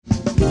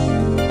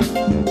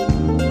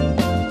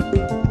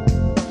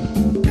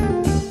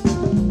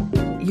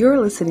You're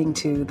listening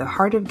to the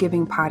Heart of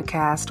Giving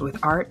podcast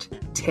with Art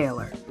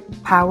Taylor,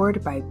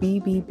 powered by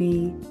bbbgive.org.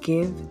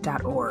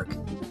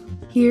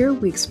 Here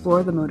we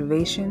explore the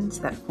motivations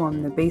that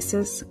form the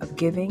basis of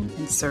giving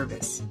and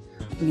service.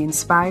 We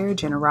inspire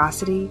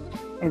generosity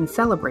and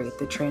celebrate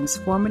the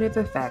transformative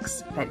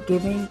effects that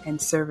giving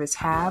and service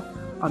have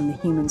on the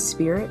human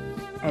spirit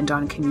and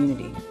on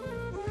community.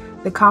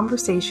 The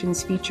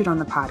conversations featured on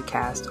the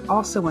podcast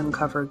also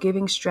uncover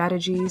giving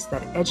strategies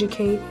that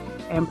educate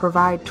and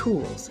provide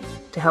tools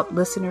to help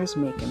listeners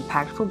make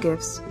impactful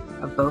gifts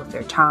of both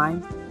their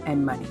time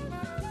and money.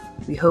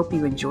 We hope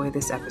you enjoy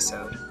this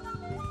episode.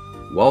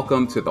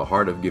 Welcome to the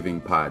Heart of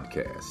Giving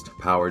podcast,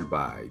 powered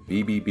by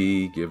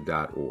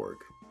bbbgive.org.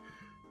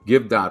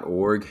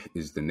 Give.org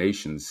is the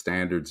nation's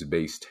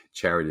standards-based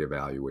charity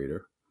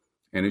evaluator,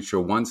 and it's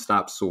your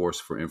one-stop source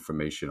for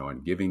information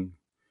on giving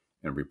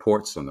and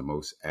reports on the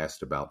most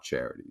asked about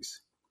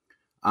charities.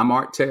 I'm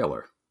Art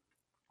Taylor.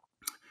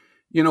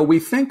 You know, we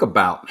think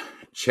about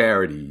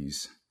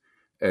charities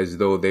as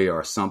though they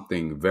are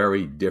something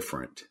very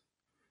different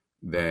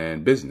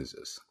than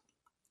businesses.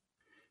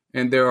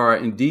 And there are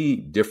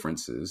indeed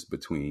differences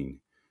between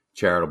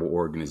charitable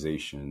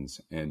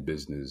organizations and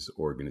business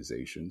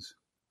organizations.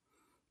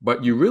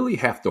 But you really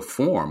have to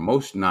form,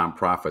 most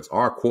nonprofits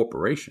are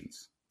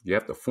corporations. You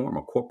have to form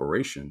a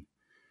corporation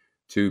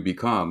to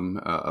become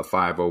a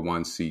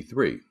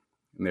 501c3.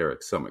 And there are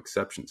some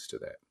exceptions to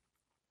that.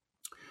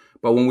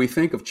 But when we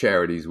think of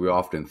charities, we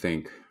often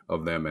think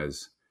of them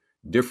as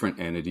different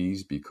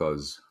entities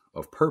because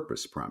of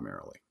purpose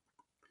primarily.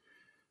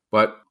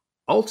 But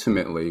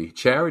ultimately,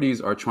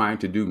 charities are trying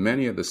to do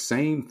many of the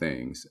same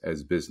things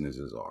as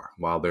businesses are.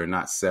 While they're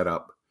not set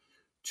up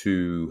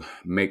to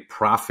make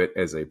profit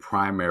as a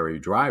primary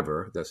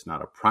driver, that's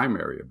not a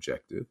primary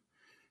objective.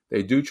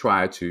 They do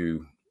try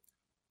to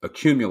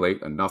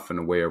accumulate enough in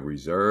the way of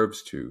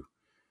reserves to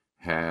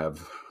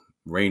have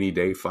rainy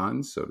day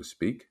funds, so to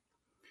speak.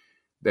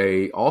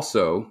 They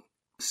also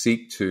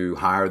seek to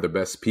hire the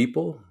best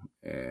people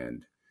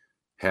and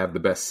have the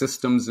best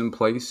systems in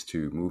place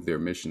to move their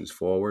missions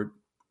forward.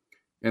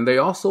 And they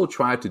also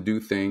try to do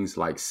things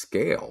like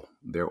scale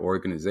their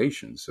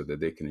organizations so that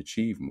they can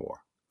achieve more.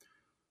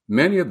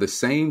 Many of the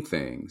same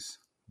things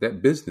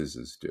that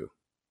businesses do.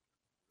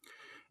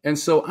 And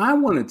so I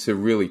wanted to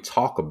really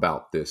talk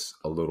about this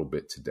a little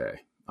bit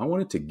today. I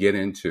wanted to get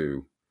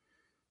into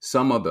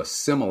some of the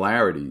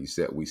similarities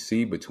that we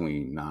see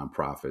between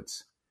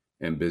nonprofits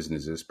and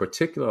businesses,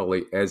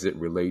 particularly as it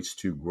relates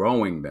to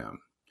growing them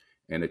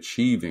and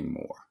achieving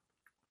more.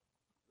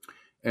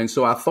 And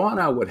so I thought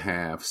I would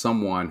have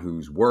someone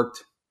who's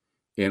worked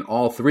in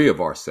all three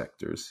of our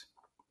sectors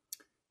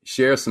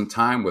share some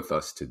time with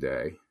us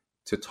today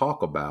to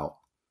talk about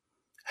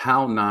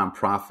how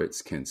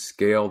nonprofits can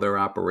scale their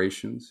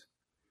operations,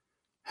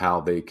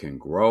 how they can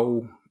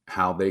grow,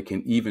 how they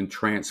can even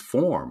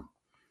transform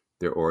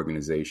their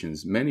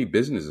organizations. Many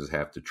businesses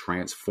have to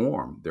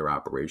transform their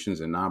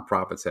operations, and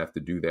nonprofits have to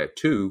do that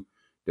too,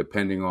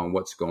 depending on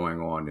what's going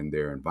on in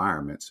their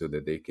environment so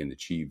that they can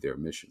achieve their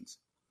missions.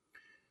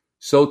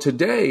 So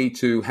today,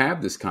 to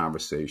have this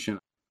conversation,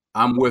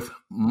 I'm with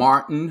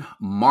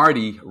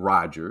Marty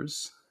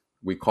Rodgers.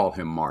 We call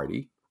him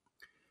Marty.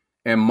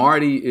 And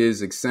Marty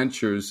is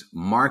Accenture's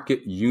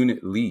market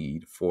unit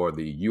lead for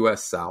the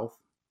U.S. South,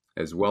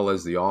 as well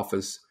as the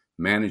office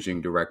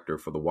managing director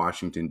for the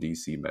Washington,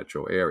 D.C.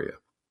 metro area.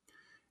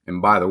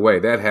 And by the way,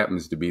 that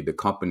happens to be the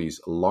company's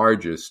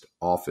largest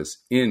office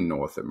in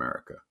North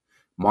America.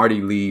 Marty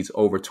leads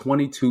over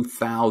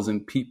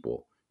 22,000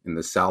 people in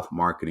the South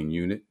marketing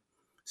unit,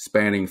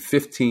 spanning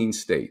 15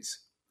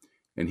 states.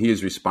 And he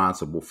is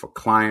responsible for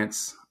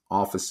clients,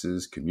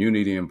 offices,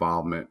 community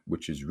involvement,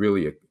 which is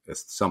really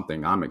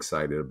something I'm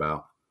excited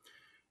about,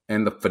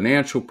 and the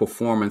financial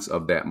performance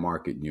of that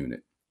market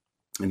unit.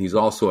 And he's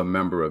also a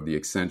member of the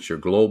Accenture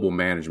Global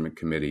Management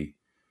Committee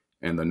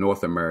and the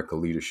North America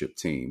Leadership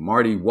Team.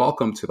 Marty,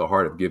 welcome to the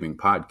Heart of Giving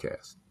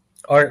podcast.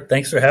 Art,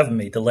 thanks for having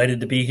me.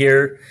 Delighted to be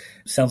here.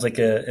 Sounds like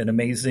an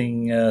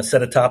amazing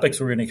set of topics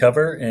we're going to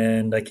cover,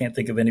 and I can't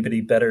think of anybody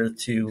better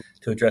to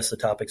address the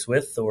topics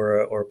with,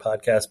 or a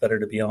podcast better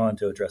to be on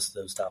to address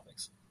those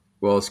topics.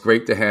 Well, it's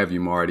great to have you,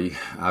 Marty.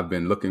 I've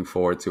been looking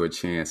forward to a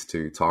chance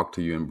to talk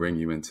to you and bring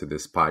you into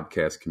this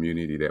podcast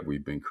community that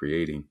we've been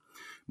creating.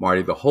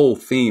 Marty, the whole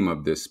theme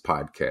of this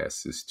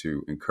podcast is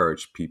to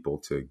encourage people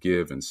to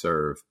give and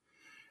serve.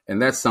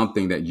 And that's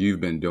something that you've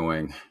been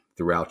doing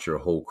throughout your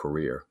whole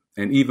career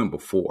and even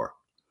before.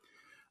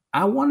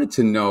 I wanted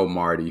to know,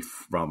 Marty,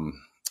 from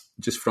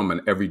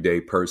an everyday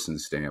person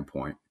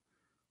standpoint,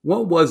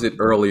 what was it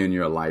early in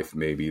your life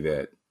maybe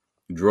that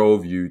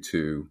drove you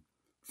to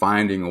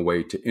finding a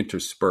way to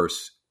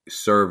intersperse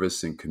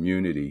service and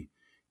community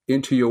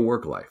into your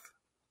work life?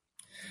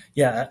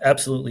 Yeah,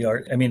 absolutely,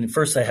 Art. I mean,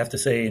 first I have to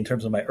say, in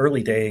terms of my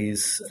early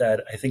days,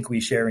 that I think we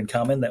share in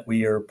common that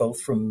we are both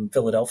from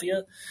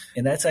Philadelphia,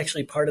 and that's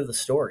actually part of the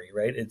story,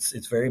 right?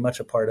 It's very much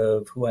a part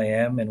of who I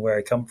am and where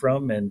I come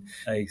from, and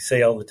I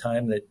say all the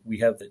time that we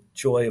have the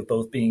joy of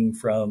both being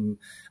from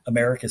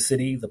America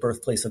City, the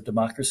birthplace of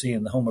democracy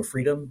and the home of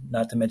freedom.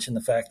 Not to mention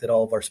the fact that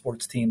all of our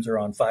sports teams are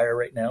on fire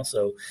right now.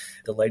 So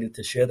delighted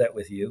to share that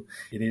with you.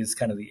 It is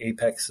kind of the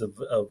apex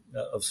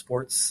of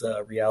sports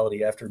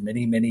reality after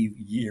many, many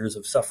years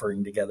of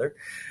suffering together.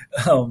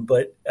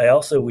 But I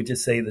also would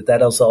just say that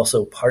that is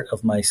also part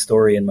of my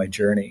story and my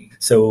journey.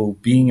 So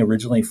being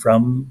originally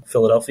from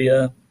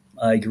Philadelphia,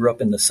 I grew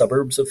up in the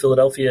suburbs of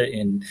Philadelphia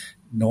in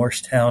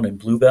Norristown and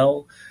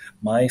Bluebell.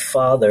 My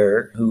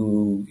father,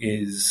 who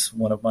is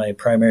one of my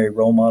primary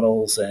role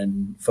models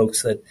and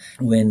folks that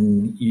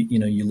when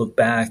you look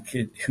back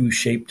at who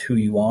shaped who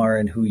you are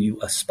and who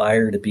you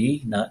aspire to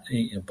be, not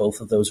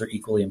both of those are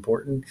equally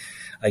important.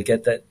 I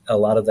get that a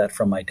lot of that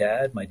from my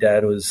dad. My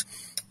dad was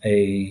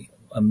a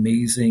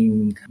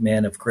amazing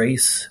man of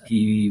grace.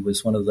 He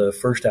was one of the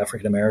first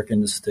African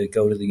Americans to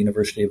go to the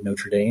University of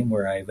Notre Dame,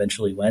 where I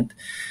eventually went.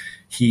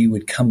 He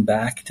would come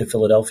back to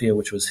Philadelphia,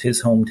 which was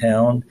his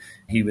hometown.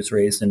 He was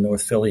raised in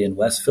North Philly and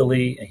West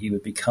Philly. He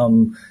went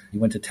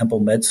to Temple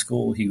Med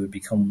School. He would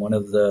become one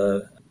of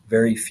the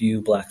very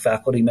few Black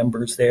faculty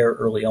members there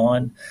early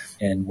on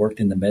and worked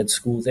in the med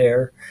school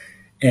there.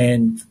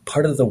 And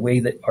part of the way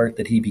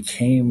that he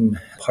became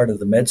part of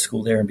the med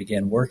school there and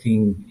began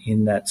working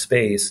in that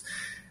space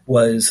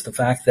was the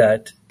fact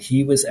that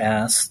he was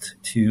asked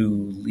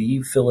to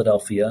leave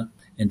Philadelphia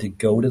and to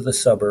go to the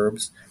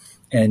suburbs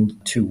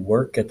and to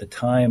work at the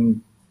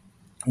time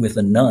with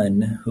a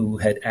nun who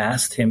had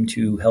asked him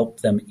to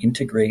help them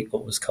integrate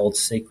what was called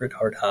Sacred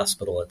Heart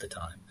Hospital at the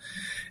time.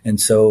 And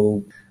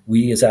so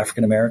we as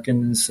African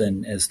Americans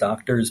and as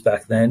doctors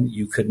back then,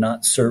 you could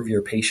not serve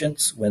your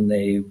patients when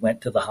they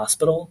went to the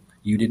hospital.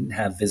 You didn't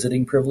have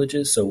visiting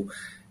privileges. So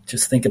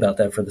just think about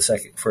that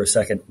for a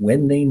second.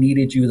 When they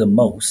needed you the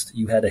most,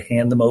 you had to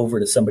hand them over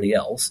to somebody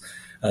else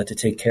to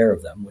take care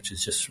of them, which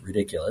is just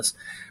ridiculous.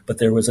 But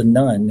there was a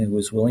nun who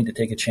was willing to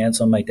take a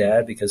chance on my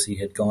dad because he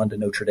had gone to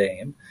Notre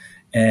Dame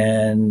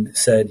and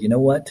said, you know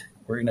what,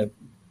 we're going to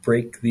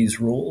break these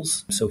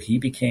rules. So he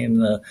became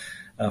the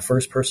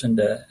first person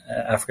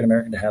African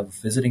American to have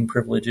visiting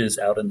privileges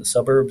out in the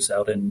suburbs,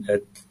 out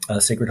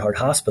at Sacred Heart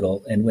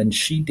Hospital. And when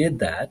she did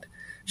that,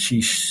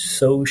 she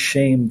so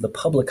shamed the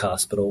public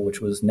hospital,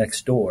 which was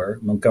next door,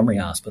 Montgomery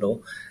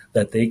Hospital,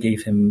 that they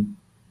gave him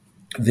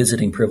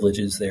visiting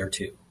privileges there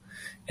too.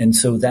 And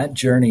so that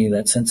journey,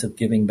 that sense of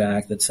giving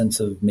back, that sense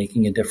of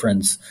making a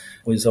difference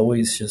was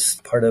always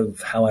just part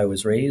of how I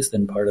was raised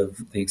and part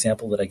of the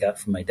example that I got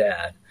from my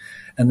dad.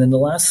 And then the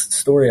last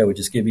story I would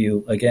just give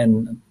you,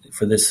 again,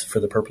 for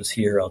the purpose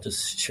here, I'll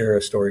just share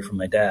a story from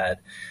my dad.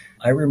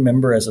 I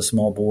remember as a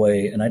small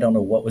boy, and I don't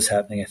know what was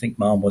happening. I think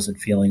mom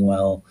wasn't feeling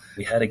well.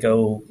 We had to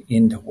go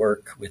into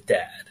work with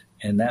dad.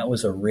 And that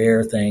was a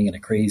rare thing and a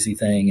crazy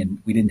thing. And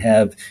we didn't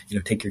have,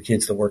 take your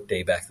kids to work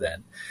day back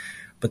then.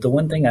 But the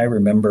one thing I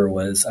remember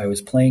was I was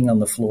playing on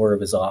the floor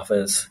of his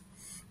office,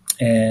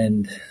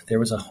 and there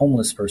was a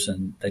homeless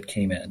person that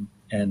came in.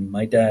 And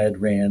my dad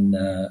ran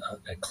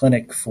a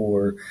clinic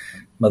for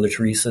Mother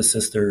Teresa's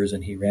sisters,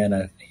 and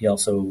he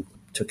also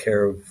took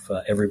care of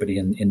everybody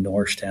in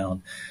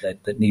Norristown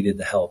that needed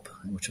the help,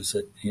 which was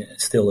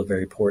still a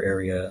very poor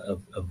area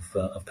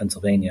of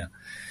Pennsylvania.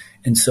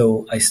 And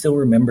so I still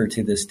remember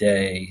to this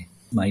day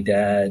my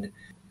dad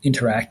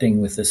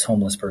interacting with this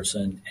homeless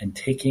person and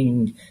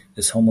taking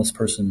this homeless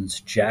person's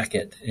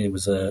jacket. It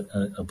was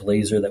a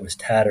blazer that was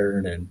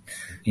tattered and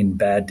in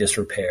bad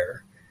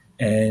disrepair.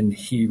 And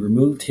he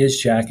removed his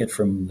jacket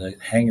from the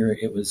hanger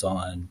it was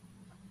on,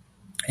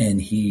 and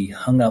he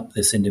hung up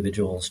this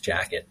individual's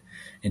jacket.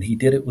 And he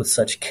did it with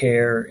such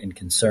care and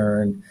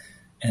concern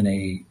and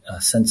a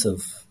sense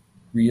of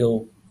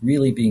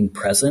really being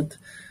present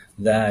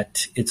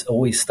that it's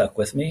always stuck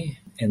with me.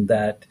 And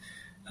that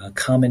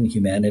common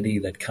humanity,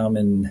 that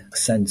common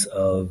sense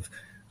of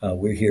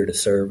we're here to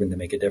serve and to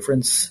make a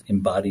difference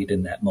embodied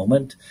in that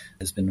moment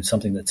has been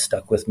something that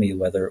stuck with me,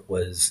 whether it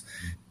was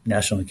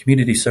national and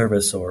community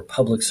service or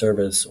public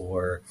service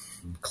or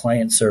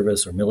client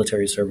service or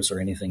military service or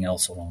anything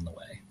else along the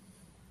way.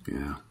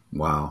 Yeah.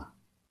 Wow.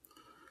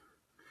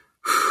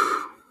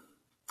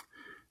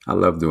 I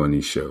love doing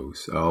these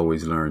shows. I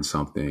always learn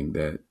something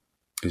that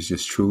is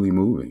just truly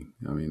moving.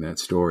 I mean, that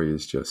story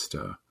is just,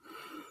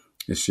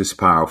 it's just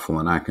powerful.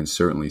 And I can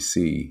certainly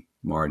see,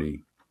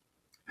 Marty,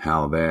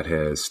 how that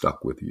has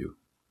stuck with you.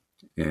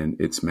 And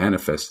it's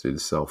manifested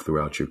itself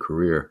throughout your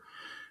career.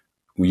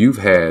 You've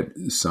had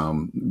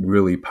some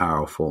really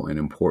powerful and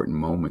important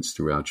moments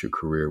throughout your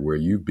career where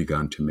you've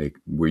begun to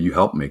where you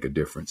helped make a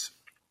difference.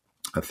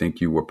 I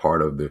think you were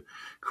part of the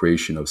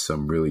creation of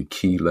some really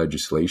key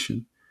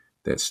legislation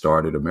that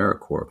started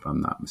AmeriCorps, if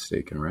I'm not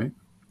mistaken, right?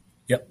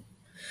 Yep.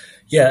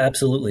 Yeah,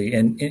 absolutely.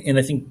 And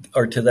I think,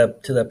 or to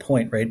that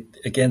point, right?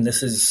 Again,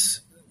 this is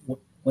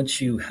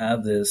once you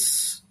have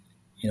this,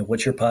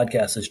 what your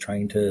podcast is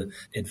trying to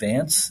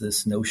advance,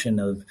 this notion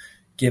of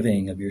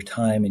giving of your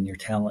time and your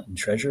talent and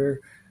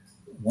treasure.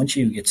 Once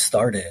you get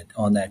started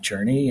on that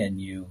journey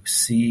and you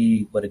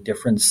see what a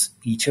difference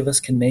each of us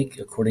can make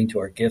according to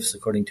our gifts,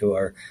 according to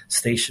our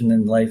station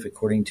in life,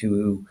 according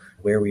to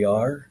where we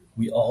are,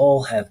 we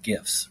all have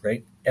gifts,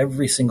 right?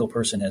 Every single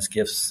person has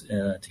gifts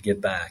to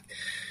give back.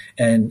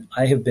 And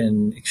I have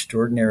been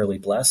extraordinarily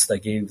blessed. I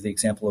gave the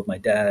example of my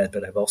dad,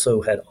 but I've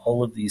also had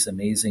all of these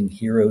amazing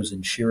heroes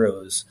and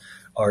sheroes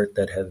art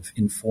that have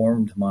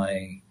informed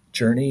my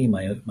journey,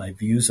 my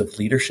views of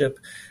leadership,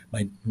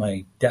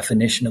 my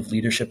definition of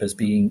leadership as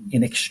being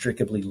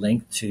inextricably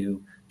linked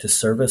to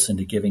service and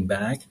to giving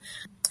back.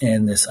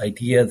 And this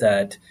idea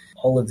that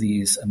all of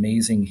these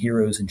amazing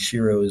heroes and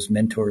sheroes,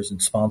 mentors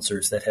and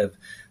sponsors that have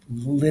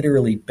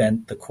literally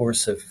bent the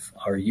course of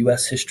our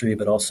U.S. history,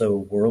 but also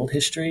world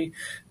history,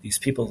 these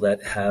people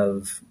that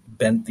have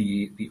bent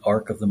the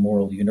arc of the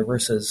moral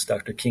universe, as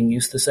Dr. King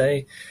used to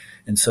say.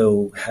 And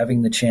so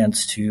having the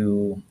chance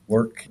to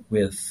work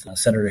with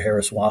Senator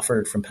Harris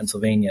Wofford from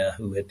Pennsylvania,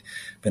 who had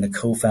been a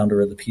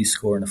co-founder of the Peace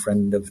Corps and a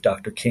friend of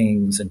Dr.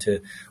 King's, and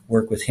to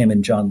work with him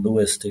and John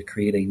Lewis to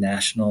create a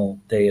national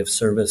day of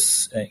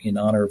service in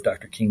honor of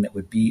Dr. King that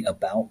would be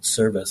about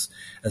service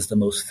as the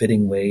most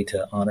fitting way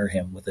to honor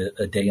him, with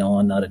a day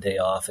on, not a day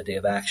off, a day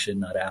of action,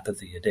 not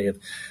apathy, a day of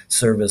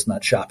service,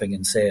 not shopping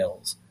and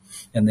sales.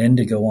 And then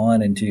to go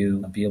on and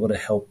to be able to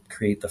help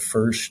create the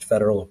first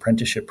federal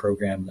apprenticeship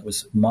program that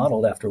was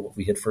modeled after what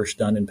we had first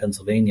done in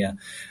Pennsylvania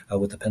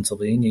with the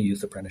Pennsylvania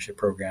Youth Apprenticeship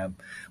Program.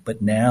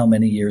 But now,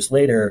 many years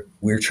later,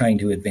 we're trying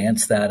to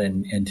advance that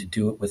and to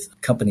do it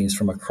with companies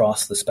from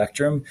across the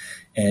spectrum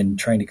and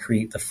trying to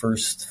create the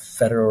first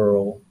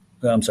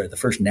the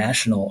first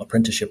national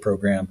apprenticeship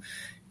program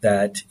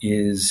that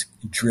is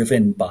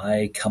driven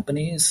by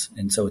companies.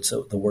 And so it's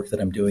the work that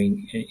I'm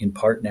doing in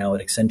part now at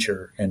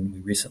Accenture. And we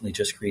recently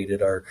just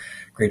created our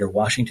Greater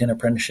Washington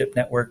Apprenticeship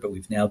Network, but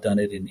we've now done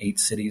it in 8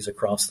 cities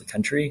across the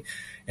country.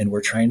 And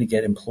we're trying to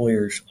get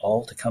employers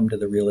all to come to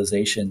the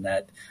realization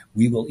that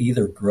we will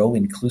either grow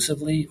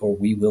inclusively or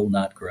we will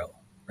not grow,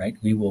 right?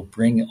 We will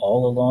bring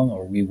all along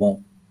or we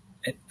won't,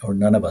 or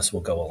none of us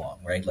will go along,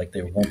 right? Like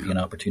there won't be an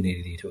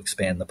opportunity to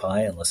expand the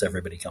pie unless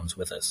everybody comes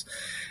with us.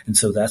 And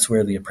so that's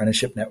where the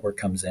apprenticeship network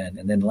comes in.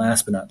 And then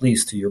last but not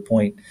least, to your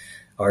point,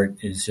 Art,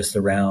 is just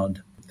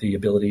around the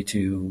ability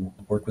to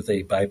work with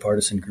a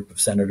bipartisan group of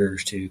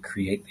senators to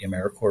create the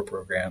AmeriCorps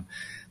program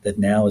that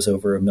now is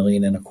over 1.25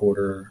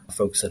 million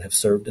folks that have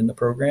served in the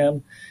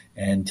program.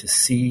 And to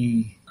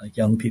see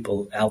young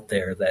people out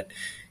there that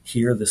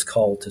hear this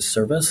call to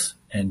service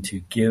and to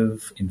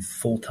give in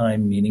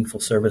full-time, meaningful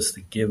service, to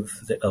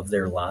give of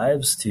their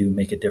lives to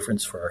make a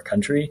difference for our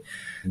country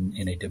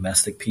in a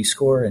domestic Peace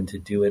Corps, and to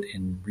do it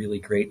in really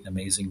great and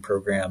amazing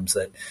programs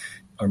that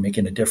are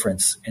making a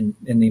difference. And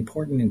the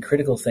important and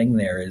critical thing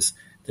there is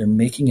they're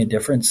making a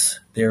difference.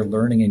 They're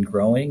learning and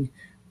growing.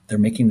 They're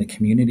making the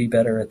community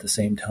better at the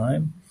same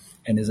time.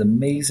 And as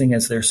amazing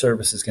as their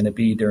service is going to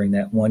be during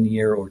that 1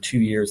 year or 2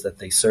 years that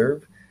they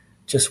serve,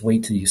 just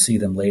wait till you see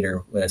them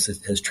later as it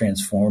has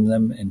transformed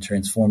them and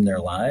transformed their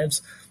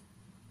lives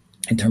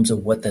in terms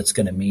of what that's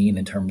going to mean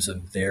in terms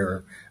of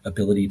their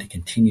ability to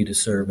continue to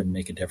serve and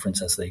make a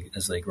difference as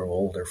they grow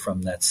older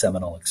from that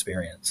seminal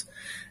experience.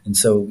 And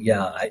so,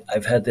 yeah,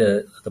 I've had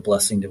the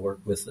blessing to work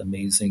with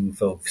amazing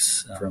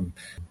folks from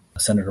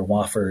Senator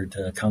Wofford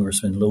to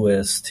Congressman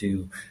Lewis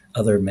to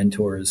other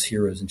mentors,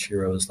 heroes and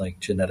sheroes like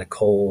Janetta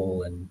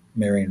Cole and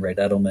Marion Wright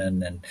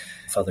Edelman and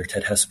Father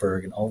Ted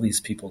Hesburgh, and all these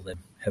people that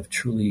have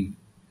truly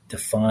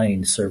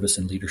defined service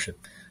and leadership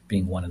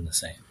being one and the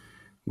same.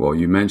 Well,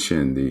 you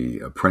mentioned the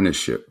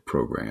apprenticeship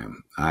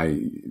program.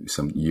 I,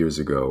 some years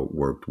ago,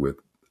 worked with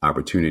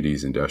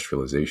Opportunities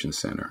Industrialization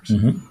Centers.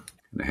 Mm-hmm.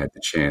 And I had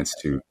the chance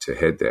to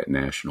head that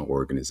national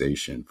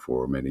organization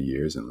for many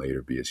years and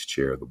later be its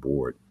chair of the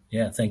board.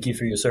 Yeah, thank you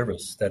for your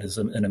service. That is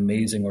an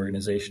amazing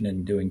organization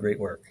and doing great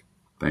work.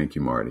 Thank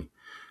you, Marty.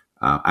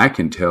 I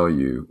can tell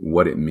you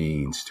what it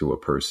means to a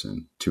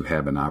person to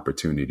have an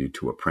opportunity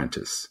to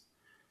apprentice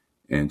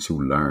and to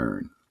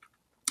learn,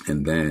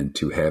 and then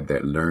to have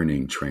that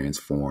learning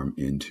transform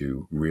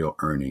into real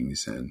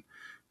earnings and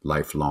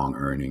lifelong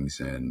earnings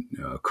and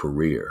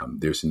career.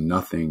 There's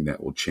nothing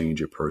that will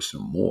change a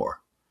person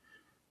more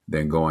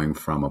than going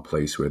from a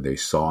place where they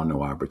saw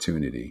no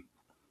opportunity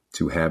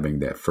to having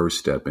that first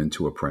step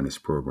into apprentice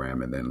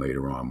program, and then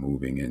later on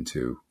moving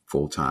into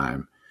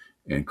full-time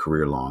and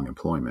career-long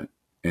employment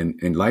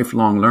and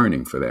lifelong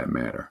learning for that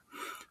matter.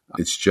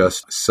 It's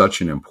just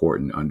such an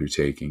important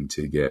undertaking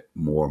to get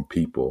more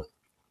people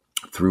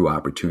through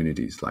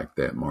opportunities like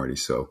that, Marty.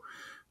 So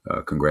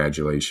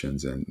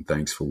congratulations and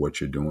thanks for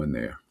what you're doing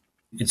there.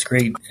 It's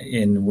great,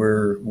 and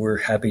we're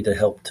happy to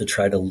help to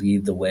try to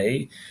lead the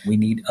way. We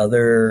need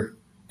other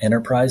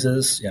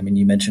enterprises. I mean,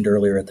 you mentioned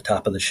earlier at the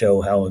top of the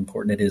show how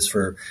important it is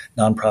for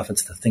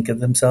nonprofits to think of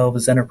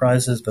themselves as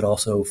enterprises, but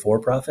also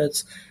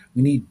for-profits.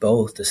 We need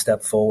both to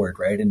step forward,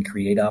 right, and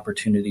create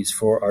opportunities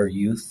for our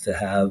youth to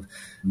have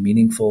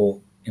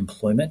meaningful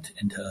employment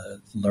and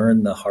to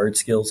learn the hard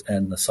skills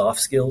and the soft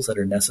skills that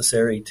are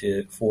necessary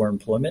for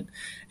employment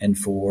and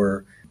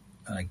for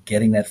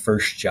getting that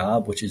first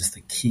job, which is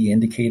the key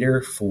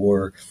indicator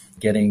for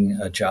getting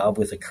a job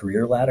with a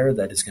career ladder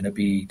that is going to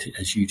be,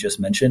 as you just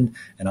mentioned,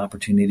 an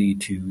opportunity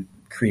to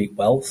create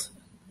wealth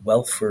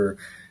for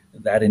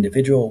that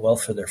individual,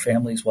 wealth for their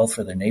families, wealth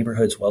for their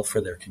neighborhoods, wealth for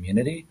their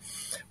community.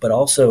 But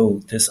also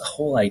this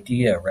whole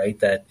idea, right,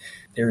 that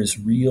there is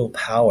real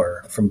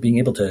power from being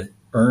able to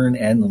earn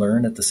and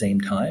learn at the same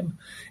time,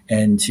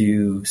 and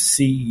to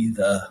see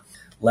the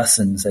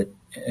lessons that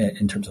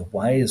in terms of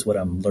why is what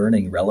I'm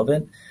learning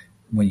relevant.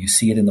 When you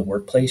see it in the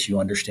workplace, you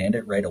understand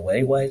it right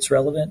away why it's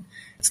relevant.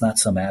 It's not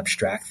some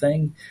abstract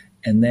thing.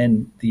 And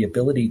then the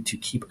ability to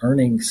keep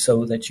earning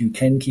so that you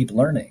can keep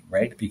learning,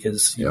 right?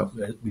 Because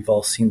we've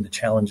all seen the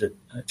challenges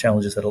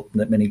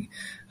that many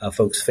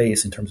folks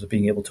face in terms of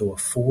being able to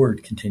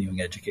afford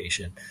continuing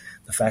education.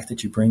 The fact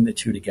that you bring the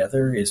two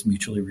together is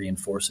mutually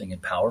reinforcing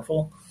and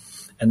powerful.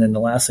 And then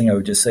the last thing I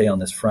would just say on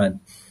this front,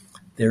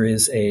 there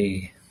is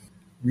a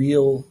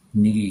real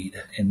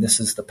need, and this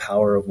is the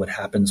power of what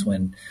happens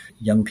when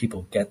young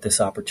people get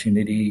this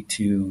opportunity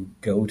to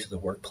go to the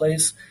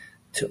workplace,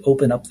 to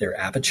open up their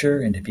aperture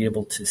and to be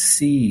able to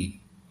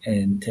see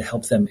and to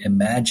help them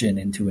imagine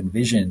and to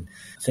envision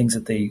things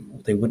that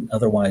they wouldn't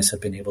otherwise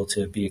have been able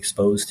to be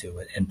exposed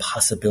to, and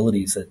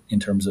possibilities that in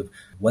terms of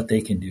what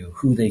they can do,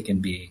 who they can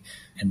be,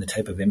 and the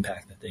type of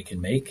impact that they can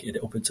make. It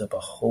opens up a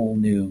whole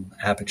new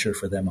aperture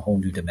for them, a whole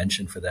new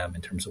dimension for them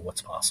in terms of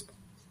what's possible.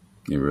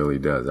 It really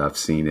does. I've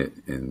seen it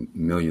in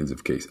millions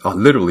of cases,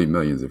 literally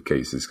millions of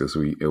cases, because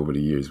over the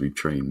years, we've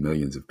trained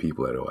millions of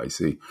people at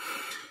OIC.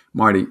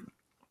 Marty,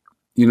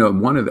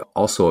 one of the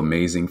also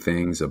amazing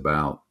things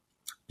about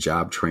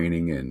job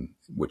training and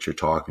what you're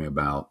talking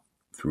about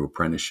through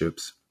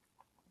apprenticeships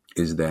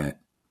is that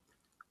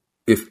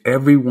if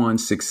everyone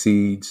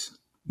succeeds,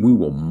 we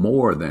will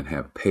more than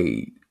have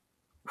paid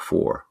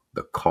for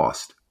the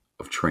cost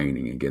of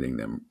training and getting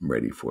them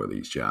ready for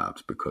these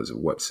jobs because of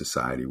what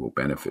society will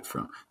benefit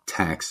from: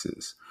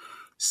 taxes,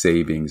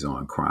 savings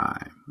on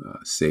crime,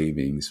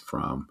 savings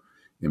from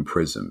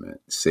imprisonment,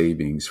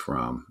 savings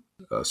from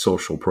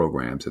social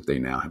programs that they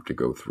now have to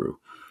go through.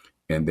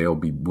 And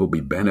will be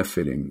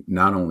benefiting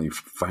not only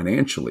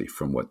financially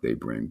from what they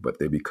bring, but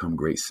they become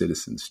great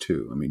citizens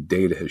too. I mean,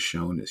 data has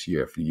shown this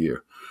year after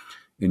year.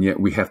 And yet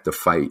we have to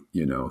fight,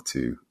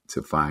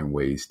 to find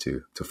ways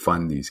to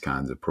fund these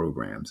kinds of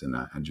programs. And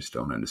I just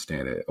don't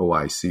understand it. At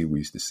OIC, we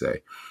used to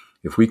say,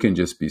 if we can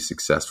just be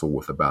successful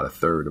with about a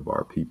third of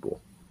our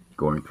people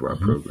going through our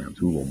programs,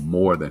 we will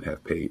more than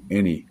have paid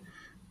any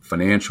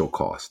financial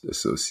cost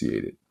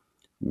associated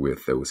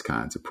with those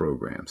kinds of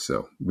programs.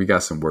 So we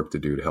got some work to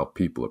do to help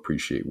people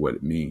appreciate what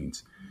it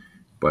means.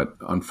 But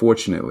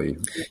unfortunately...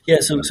 Yeah,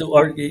 so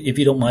Art, if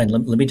you don't mind,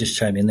 let me just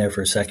chime in there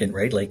for a second,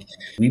 right? Like,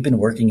 we've been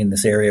working in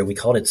this area. We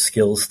called it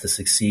Skills to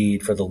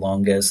Succeed for the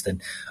longest.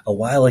 And a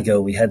while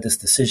ago, we had this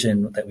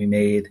decision that we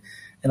made,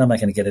 and I'm not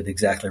going to get it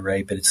exactly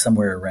right, but it's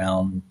somewhere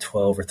around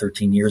 12 or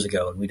 13 years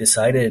ago. And we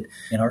decided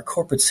in our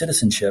corporate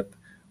citizenship,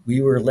 we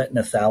were letting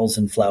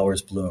 1,000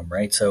 flowers bloom,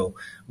 right? So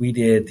we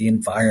did the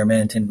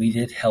environment, and we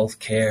did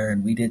healthcare,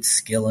 and we did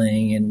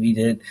skilling, and we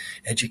did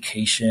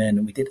education,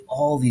 and we did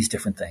all these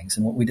different things.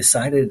 And what we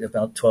decided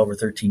about 12 or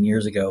 13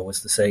 years ago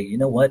was to say, you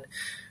know what?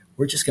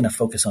 We're just going to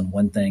focus on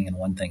one thing and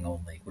one thing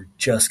only. We're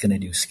just going to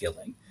do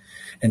skilling.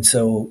 And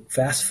so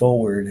fast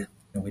forward,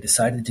 we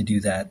decided to do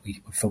that.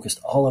 We focused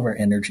all of our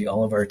energy,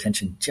 all of our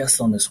attention just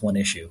on this one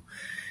issue.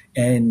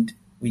 And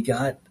we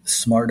got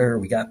smarter,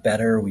 we got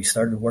better. We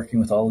started working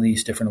with all of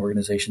these different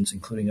organizations,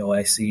 including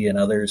OIC and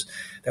others,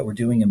 that were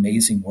doing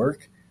amazing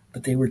work,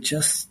 but they were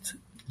just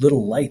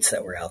little lights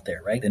that were out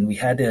there, right? And we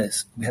had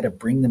to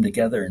bring them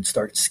together and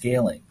start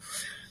scaling.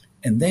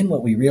 And then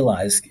what we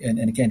realized, and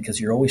again,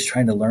 because you're always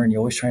trying to learn, you're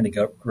always trying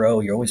to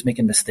grow, you're always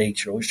making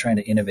mistakes, you're always trying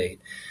to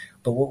innovate.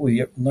 But what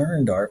we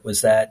learned, Art,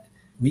 was that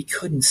we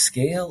couldn't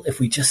scale if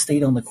we just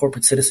stayed on the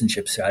corporate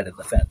citizenship side of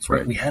the fence.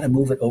 Right? We had to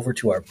move it over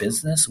to our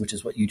business, which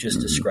is what you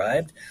just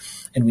described.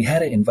 And we had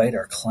to invite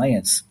our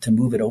clients to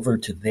move it over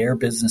to their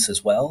business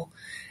as well.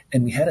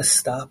 And we had to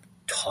stop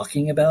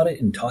talking about it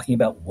and talking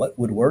about what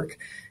would work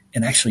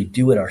and actually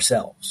do it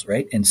ourselves,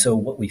 right? And so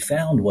what we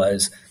found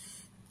was,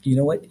 you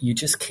know what, you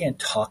just can't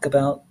talk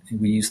about,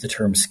 we use the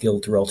term skill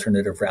through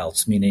alternative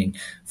routes, meaning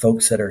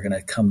folks that are going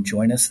to come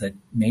join us that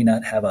may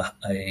not have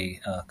a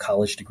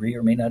college degree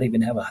or may not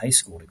even have a high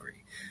school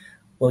degree.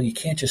 Well, you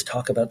can't just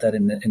talk about that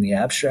in the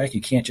abstract. You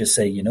can't just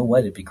say, you know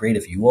what, it'd be great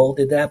if you all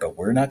did that, but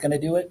we're not going to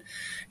do it.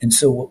 And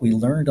so what we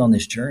learned on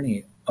this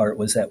journey, Art,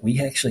 was that we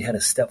actually had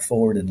to step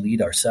forward and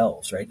lead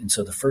ourselves, right? And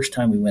so the first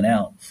time we went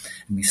out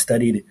and we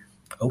studied,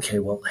 okay,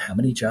 well, how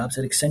many jobs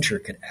at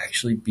Accenture could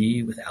actually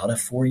be without a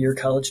 4-year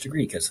college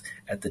degree? Because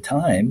at the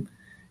time,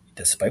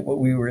 despite what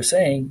we were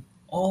saying,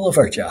 all of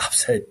our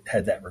jobs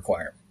had that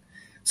requirement.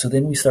 So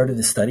then we started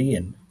to study,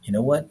 and you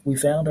know what we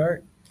found,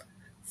 Art?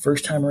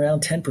 First time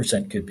around,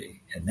 10% could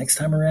be. And next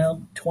time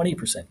around,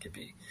 20% could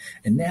be.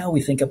 And now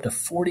we think up to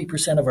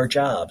 40% of our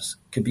jobs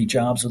could be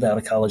jobs without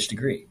a college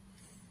degree.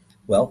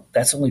 Well,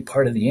 that's only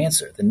part of the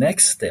answer. The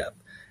next step,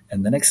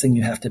 and the next thing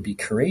you have to be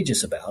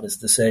courageous about, is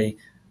to say,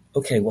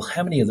 okay, well,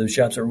 how many of those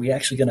jobs are we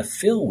actually going to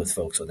fill with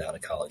folks without a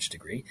college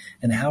degree?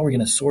 And how are we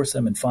going to source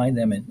them and find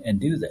them and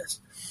do this?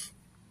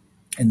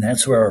 And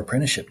that's where our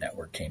apprenticeship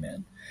network came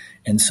in.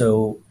 And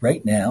so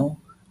right now,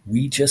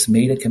 we just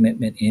made a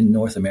commitment in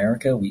North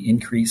America. We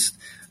increased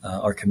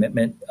our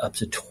commitment up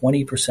to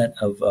 20%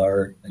 of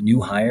our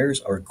new hires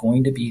are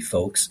going to be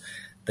folks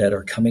that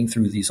are coming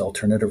through these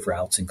alternative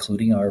routes,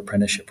 including our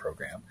apprenticeship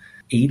program.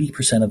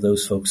 80% of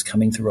those folks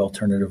coming through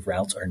alternative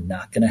routes are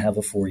not going to have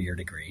a 4-year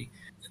degree.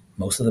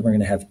 Most of them are going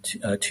to have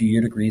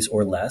 2-year degrees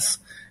or less.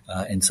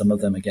 And some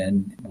of them,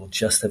 again, will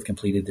just have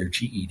completed their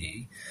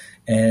GED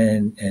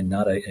and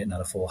not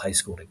a full high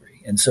school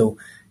degree. And so,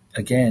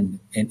 again,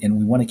 and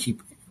we want to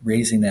keep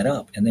raising that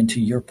up. And then to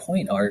your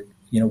point, Art,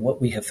 what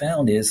we have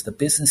found is the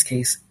business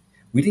case.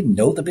 We didn't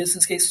know the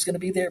business case was going to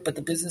be there, but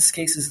the business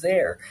case is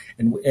there.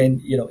 And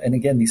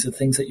again, these are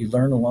things that you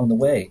learn along the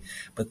way.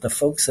 But the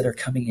folks that are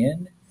coming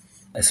in,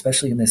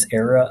 especially in this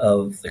era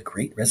of the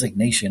great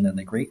resignation and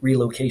the great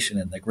relocation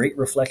and the great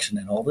reflection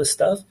and all this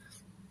stuff,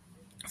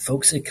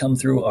 folks that come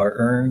through our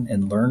Earn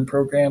and Learn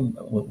program,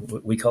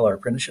 what we call our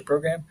apprenticeship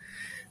program,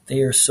 they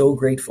are so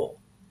grateful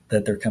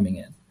that they're coming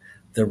in.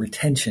 The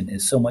retention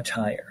is so much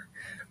higher.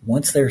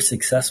 Once they're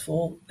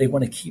successful, they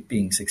want to keep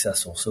being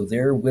successful. So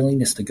their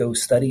willingness to go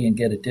study and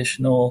get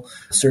additional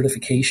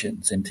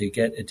certifications and to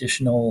get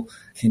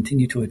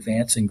continue to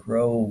advance and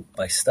grow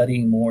by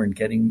studying more and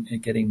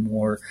getting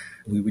more,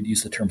 we would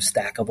use the term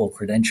stackable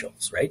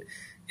credentials, right?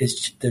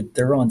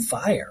 They're on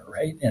fire,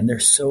 right? And they're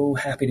so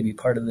happy to be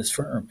part of this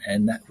firm.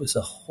 And that was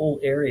a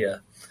whole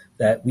area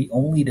that we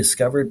only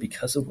discovered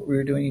because of what we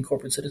were doing in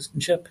corporate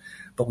citizenship.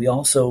 But we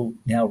also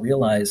now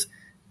realize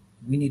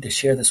we need to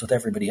share this with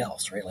everybody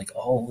else, right? Like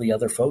all the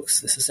other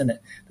folks. This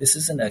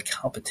isn't a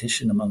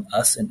competition among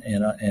us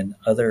and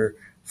other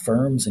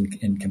firms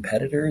and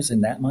competitors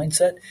in that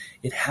mindset.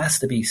 It has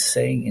to be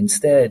saying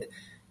instead,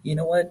 you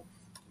know what?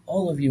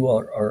 All of you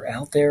are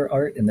out there,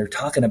 Art, and they're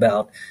talking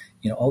about,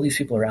 all these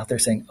people are out there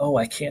saying, oh,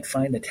 I can't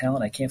find the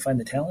talent. I can't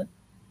find the talent.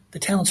 The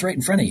talent's right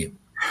in front of you.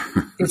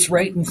 It's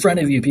right in front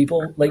of you,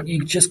 people. Like,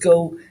 you just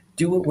go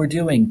do what we're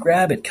doing.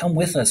 Grab it. Come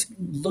with us.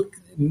 Look,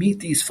 meet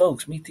these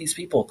folks, meet these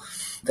people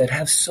that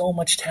have so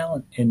much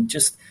talent, and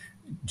just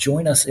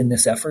join us in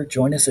this effort,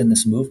 join us in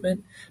this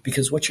movement,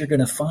 because what you're going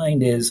to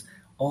find is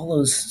all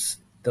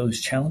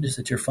those challenges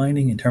that you're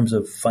finding in terms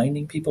of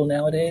finding people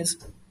nowadays,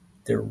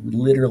 they're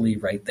literally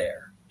right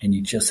there. And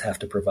you just have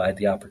to provide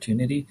the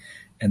opportunity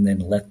and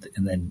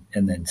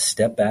then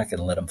step back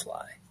and let them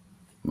fly.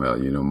 Well,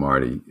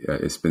 Marty,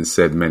 it's been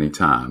said many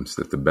times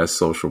that the best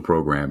social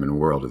program in the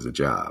world is a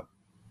job.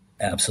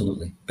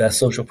 Absolutely. Best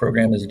social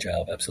program is a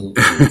job.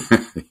 Absolutely.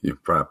 You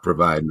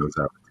provide those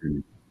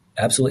opportunities.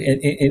 Absolutely.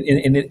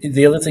 And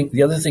the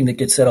other thing that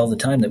gets said all the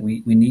time that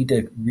we need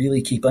to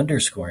really keep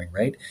underscoring,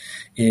 right,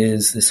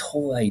 is this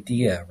whole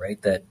idea,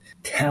 right, that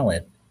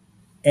talent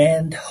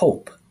and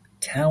hope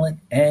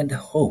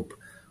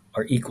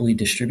are equally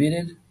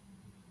distributed,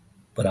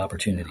 but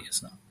opportunity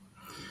is not.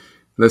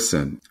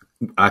 Listen,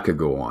 I could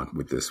go on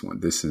with this one.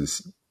 This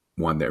is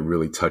one that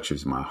really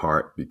touches my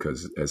heart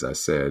because, as I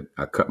said,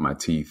 I cut my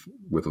teeth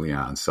with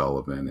Leon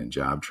Sullivan and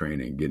job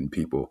training, getting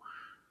people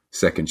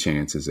second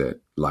chances at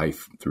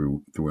life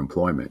through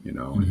employment,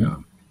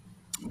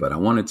 Mm-hmm. But I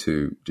wanted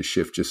to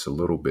shift just a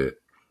little bit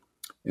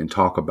and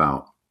talk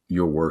about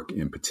your work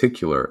in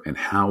particular and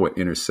how it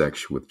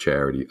intersects with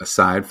charity,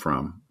 aside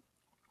from,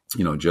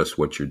 just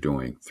what you're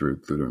doing through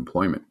the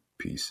employment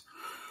piece.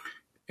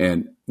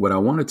 And what I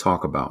want to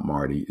talk about,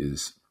 Marty,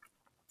 is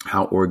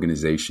how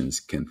organizations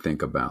can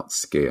think about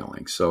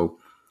scaling. So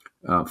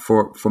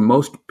for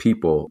most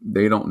people,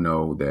 they don't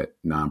know that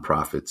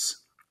nonprofits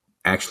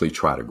actually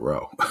try to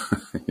grow.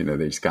 They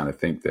just kind of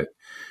think that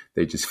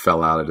they just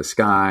fell out of the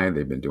sky.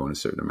 They've been doing a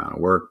certain amount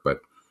of work,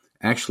 but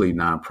actually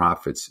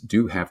nonprofits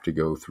do have to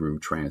go through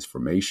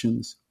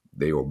transformations.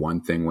 They were one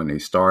thing when they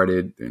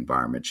started. The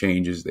environment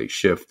changes, they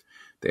shift.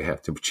 They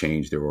have to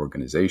change their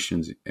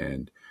organizations.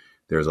 And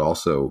there's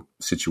also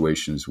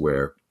situations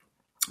where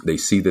they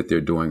see that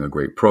they're doing a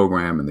great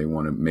program and they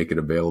want to make it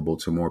available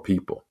to more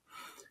people.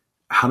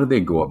 How do they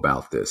go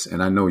about this?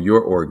 And I know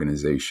your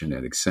organization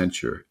at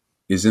Accenture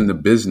is in the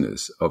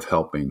business of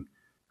helping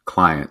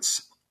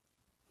clients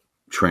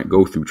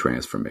go through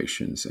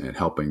transformations and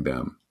helping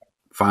them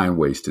find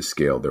ways to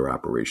scale their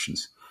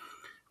operations.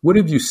 What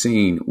have you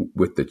seen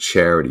with the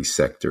charity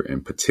sector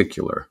in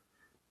particular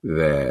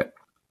that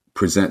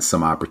presents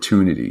some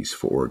opportunities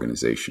for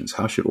organizations?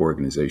 How should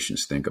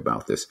organizations think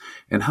about this?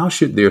 And how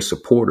should their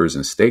supporters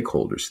and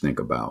stakeholders think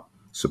about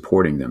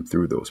supporting them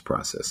through those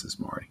processes,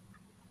 Marty?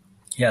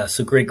 Yeah,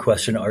 so great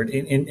question, Art.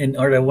 And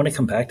Art, I want to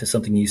come back to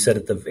something you said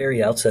at the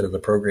very outset of the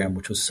program,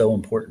 which was so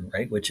important,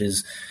 right? Which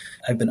is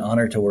I've been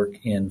honored to work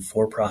in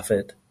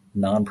for-profit,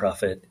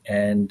 nonprofit,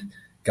 and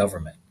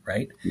government,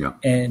 right? Yeah.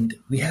 And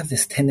we have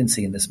this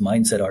tendency in this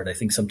mindset, Art, I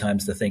think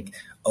sometimes to think,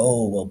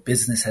 oh, well,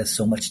 business has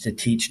so much to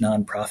teach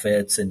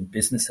nonprofits and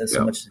business has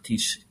so much to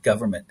teach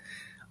government.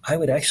 I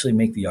would actually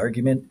make the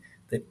argument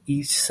that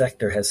each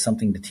sector has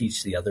something to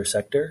teach the other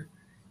sector,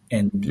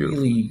 and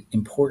Beautiful. really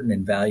important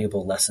and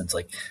valuable lessons.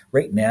 Like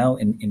right now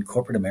in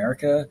corporate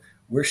America,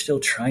 we're still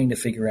trying to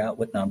figure out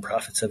what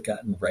nonprofits have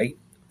gotten right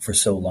for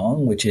so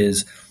long, which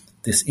is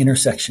this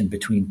intersection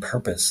between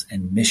purpose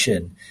and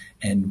mission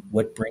and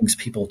what brings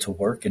people to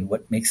work and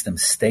what makes them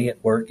stay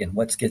at work and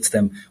what gets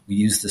them, we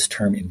use this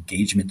term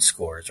engagement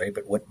scores, right?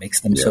 But what makes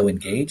them so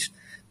engaged?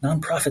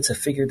 Nonprofits have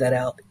figured that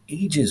out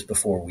ages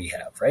before we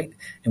have, right?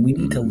 And we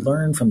need to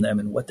learn from them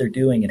and what they're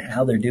doing and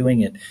how they're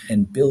doing it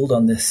and build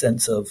on this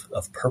sense of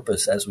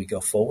purpose as we go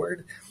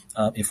forward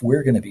if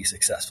we're going to be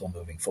successful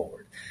moving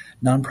forward.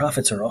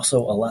 Nonprofits are also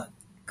a lot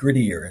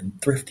grittier and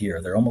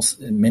thriftier. They're almost,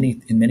 in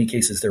many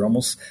cases, they're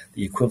almost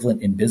the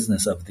equivalent in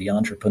business of the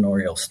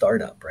entrepreneurial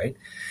startup, right?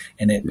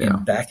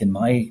 And back in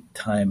my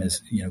time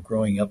as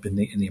growing up in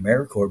the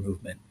AmeriCorps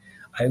movement,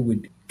 I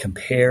would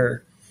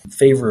compare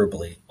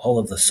favorably all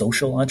of the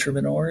social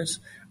entrepreneurs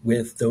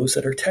with those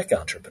that are tech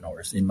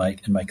entrepreneurs in my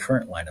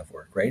current line of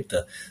work, right?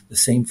 The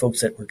same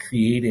folks that were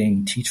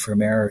creating Teach for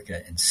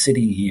America and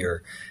City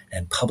Year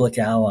and Public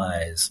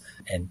Allies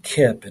and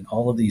KIP and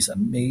all of these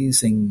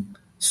amazing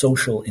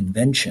social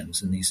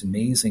inventions and these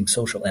amazing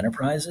social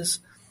enterprises,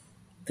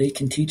 they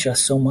can teach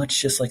us so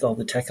much just like all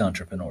the tech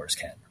entrepreneurs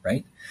can,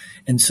 right?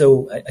 And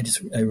so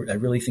I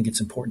really think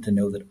it's important to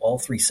know that all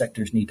three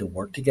sectors need to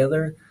work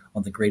together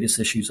on the greatest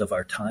issues of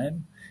our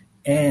time,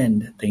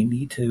 and they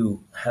need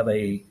to have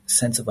a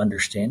sense of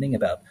understanding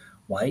about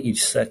why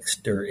each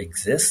sector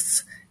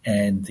exists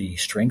and the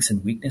strengths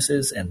and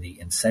weaknesses and the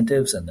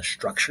incentives and the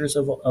structures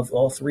of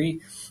all three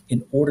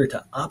in order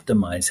to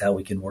optimize how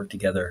we can work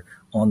together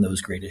on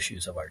those great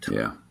issues of our time.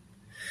 Yeah.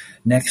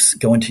 Next,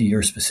 going to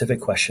your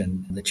specific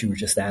question that you were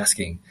just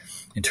asking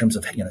in terms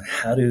of,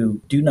 how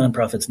do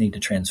nonprofits need to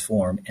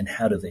transform and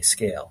how do they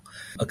scale?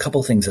 A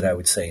couple things that I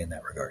would say in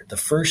that regard. The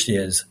first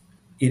is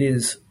it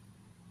is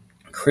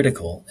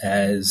critical,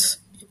 as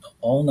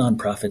all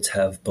nonprofits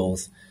have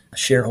both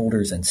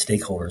shareholders and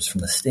stakeholders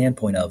from the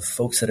standpoint of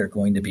folks that are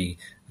going to be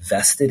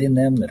vested in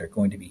them, that are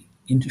going to be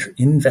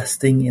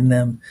investing in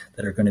them,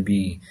 that are going to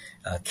be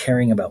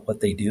caring about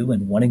what they do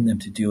and wanting them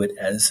to do it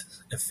as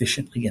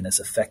efficiently and as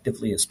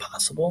effectively as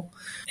possible.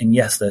 And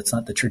yes, that's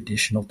not the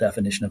traditional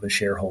definition of a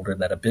shareholder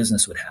that a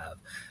business would have.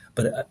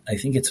 But I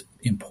think it's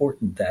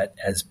important that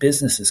as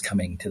business is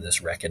coming to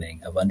this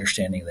reckoning of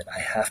understanding that I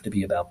have to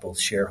be about both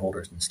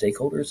shareholders and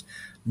stakeholders,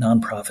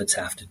 nonprofits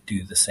have to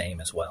do the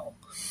same as well.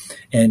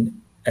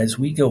 And as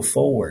we go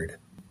forward,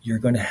 you're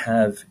going to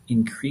have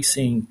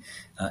increasing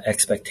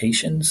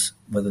expectations,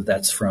 whether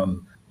that's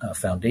from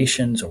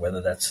foundations or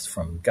whether that's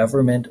from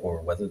government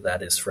or whether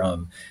that is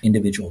from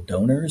individual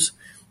donors,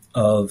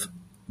 of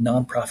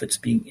nonprofits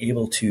being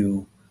able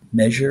to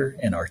measure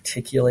and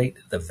articulate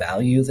the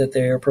value that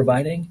they are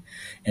providing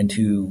and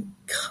to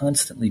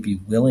constantly be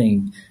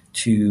willing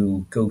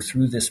to go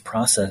through this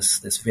process,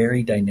 this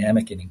very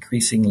dynamic and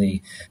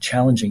increasingly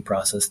challenging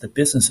process that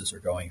businesses are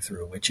going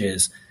through, which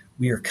is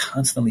we are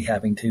constantly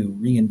having to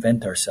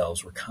reinvent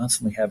ourselves. We're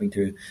constantly having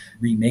to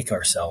remake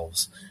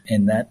ourselves.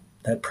 And that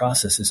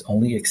process is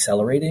only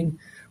accelerating,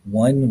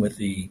 one, with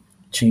the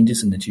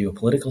changes in the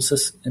geopolitical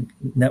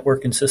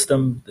network and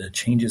system, the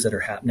changes that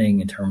are happening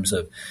in terms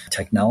of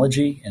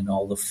technology and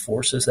all the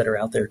forces that are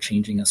out there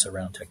changing us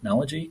around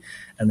technology.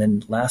 And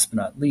then last but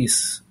not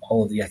least,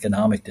 all of the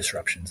economic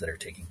disruptions that are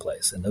taking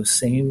place. And those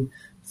same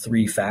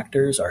three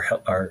factors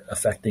are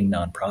affecting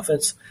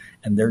nonprofits,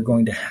 and they're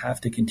going to have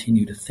to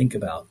continue to think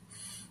about,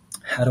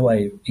 how do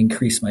I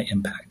increase my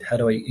impact? How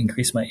do I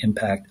increase my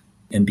impact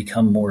and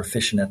become more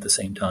efficient at the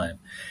same time?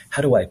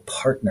 How do I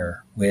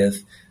partner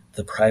with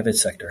the private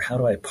sector? How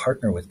do I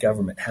partner with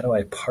government? How do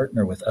I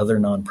partner with other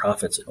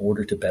nonprofits in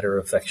order to better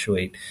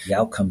effectuate the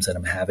outcomes that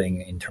I'm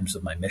having in terms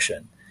of my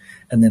mission?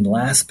 And then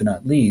last but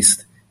not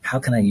least, how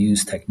can I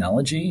use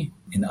technology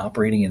in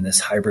operating in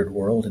this hybrid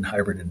world and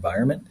hybrid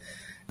environment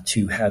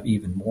to have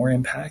even more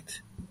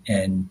impact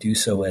and do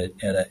so at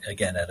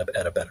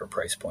a better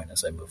price point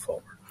as I move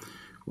forward?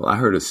 Well, I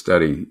heard a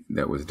study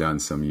that was done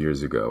some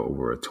years ago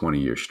over a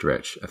 20-year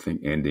stretch, I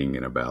think ending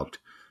in about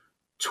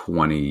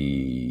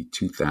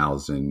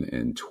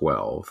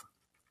 2012.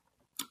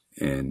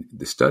 And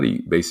the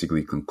study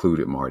basically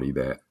concluded, Marty,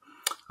 that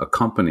a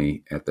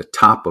company at the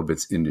top of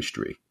its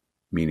industry,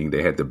 meaning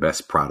they had the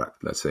best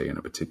product, let's say in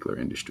a particular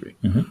industry,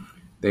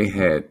 they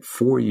had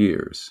 4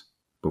 years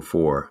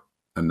before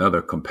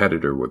another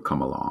competitor would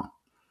come along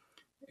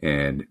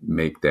and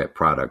make that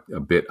product a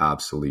bit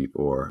obsolete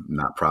or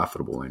not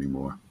profitable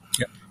anymore.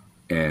 Yep.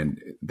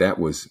 And that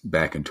was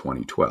back in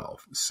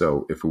 2012.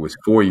 So if it was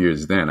 4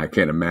 years then, I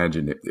can't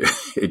imagine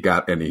it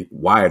got any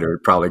wider.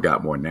 It probably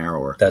got more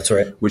narrower. That's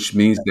right. Which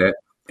means that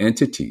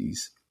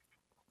entities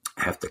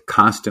have to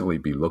constantly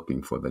be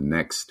looking for the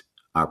next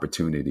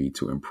opportunity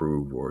to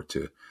improve or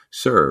to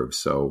serve.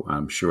 So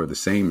I'm sure the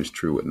same is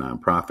true with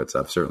nonprofits.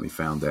 I've certainly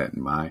found that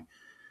in my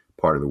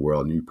part of the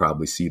world. And you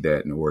probably see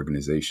that in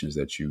organizations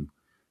that you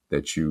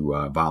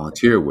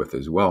volunteer with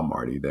as well,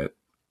 Marty, that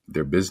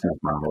their business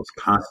models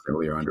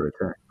constantly are under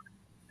attack.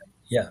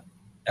 Yeah.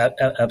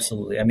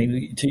 Absolutely. I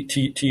mean,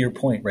 to your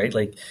point, right?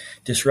 Like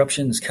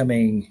disruption's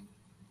coming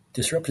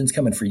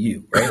for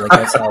you, right? Like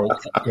that's how,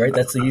 right?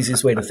 That's the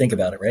easiest way to think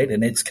about it, right?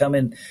 And it's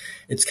coming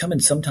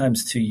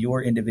sometimes to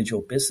your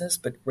individual business,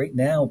 but right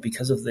now,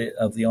 because of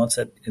the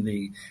onset,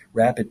 the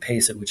rapid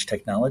pace at which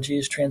technology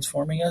is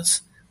transforming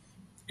us,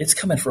 it's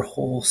coming for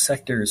whole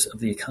sectors of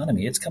the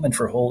economy. It's coming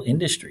for whole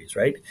industries,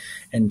 right?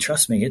 And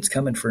trust me, it's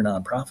coming for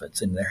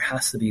nonprofits. And there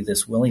has to be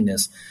this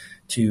willingness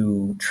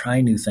to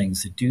try new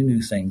things, to do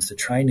new things, to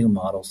try new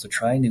models, to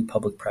try new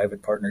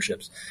public-private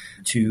partnerships,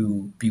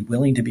 to be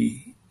willing to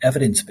be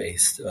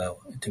evidence-based,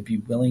 to be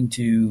willing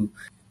to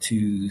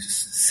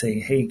say,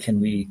 hey, can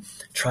we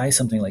try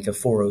something like a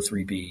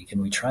 403B?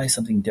 Can we try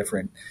something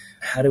different?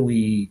 How do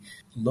we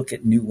look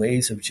at new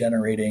ways of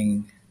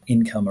generating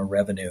income or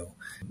revenue?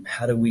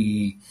 How do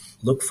we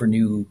look for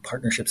new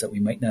partnerships that we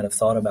might not have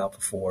thought about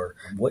before?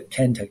 What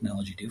can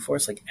technology do for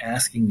us? Like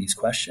asking these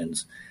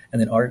questions.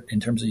 And then Art, in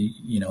terms of,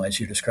 as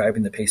you're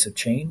describing the pace of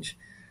change,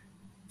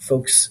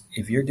 folks,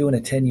 if you're doing a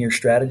 10-year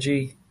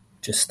strategy,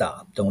 just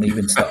stop. Don't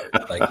even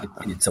start. Like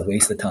it's a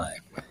waste of time.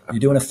 You're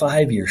doing a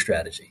 5-year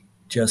strategy,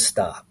 just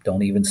stop.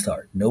 Don't even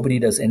start. Nobody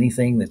does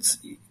anything that's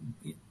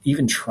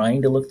even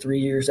trying to look 3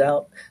 years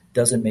out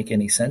doesn't make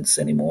any sense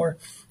anymore.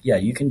 Yeah,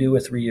 you can do a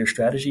 3-year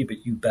strategy,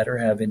 but you better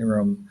have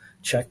interim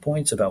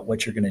checkpoints about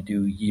what you're going to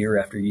do year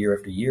after year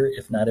after year,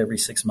 if not every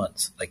 6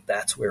 months. Like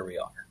that's where we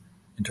are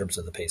in terms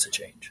of the pace of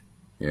change.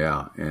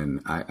 Yeah.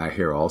 And I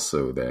hear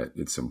also that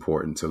it's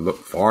important to look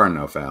far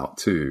enough out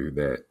too,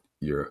 that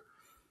you're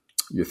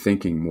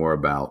thinking more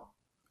about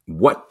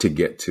what to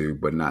get to,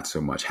 but not so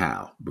much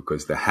how,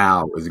 because the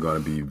how is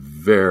going to be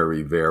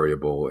very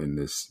variable in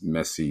this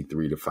messy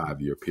 3 to 5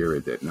 year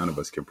period that none of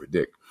us can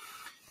predict.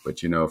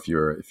 But, if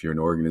you're an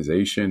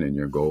organization and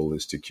your goal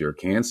is to cure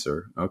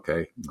cancer,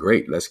 okay,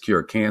 great. Let's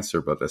cure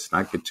cancer, but let's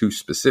not get too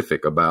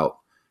specific about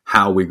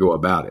how we go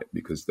about it,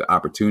 because the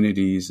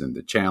opportunities and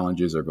the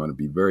challenges are going to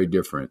be very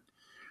different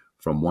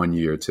from one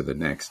year to the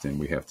next, and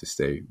we have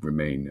to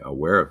remain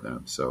aware of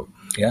them. So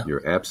yeah,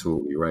 you're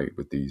absolutely right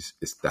with these.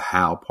 It's the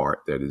how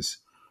part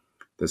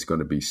that's going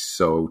to be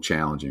so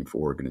challenging for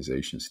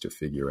organizations to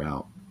figure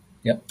out.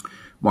 Yep.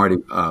 Marty,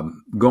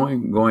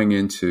 going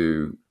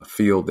into a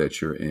field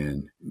that you're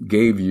in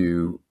gave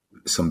you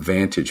some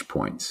vantage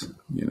points.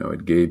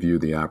 It gave you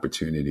the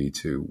opportunity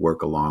to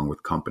work along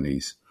with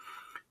companies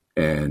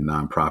and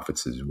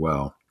nonprofits as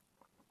well.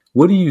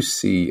 What do you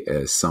see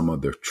as some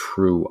of the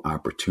true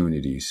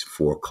opportunities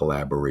for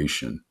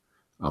collaboration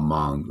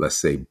among, let's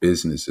say,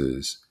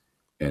 businesses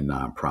and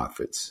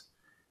nonprofits?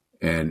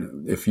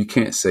 And if you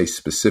can't say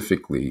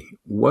specifically,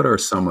 what are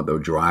some of the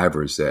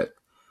drivers that,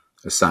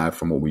 aside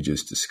from what we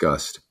just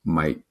discussed,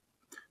 might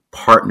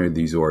partner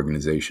these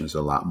organizations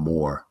a lot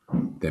more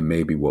than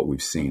maybe what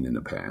we've seen in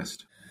the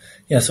past?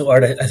 Yeah, so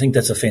Art, I think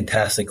that's a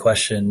fantastic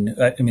question.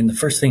 I mean, the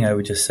first thing I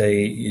would just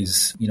say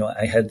is,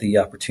 I had the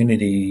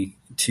opportunity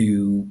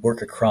to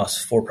work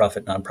across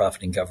for-profit,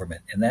 nonprofit, and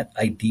government. And that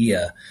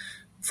idea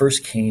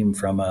first came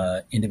from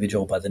an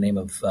individual by the name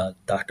of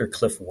Dr.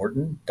 Cliff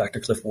Wharton. Dr.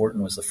 Cliff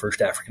Wharton was the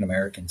first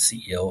African-American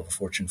CEO of a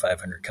Fortune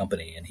 500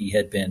 company, and he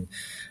had been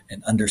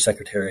an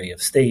undersecretary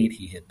of state.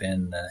 He had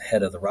been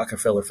head of the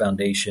Rockefeller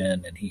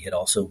Foundation, and he had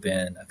also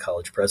been a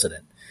college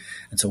president.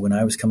 And so when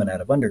I was coming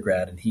out of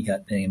undergrad and he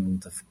got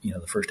named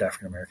the first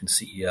African-American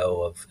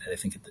CEO of, I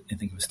think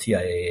it was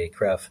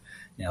TIAA-CREF,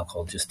 now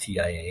called just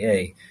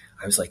TIAA,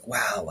 I was like,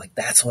 wow, like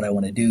that's what I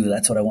want to do.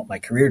 That's what I want my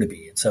career to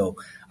be. And so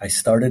I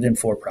started in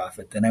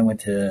for-profit. Then I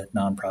went to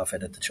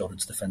nonprofit at the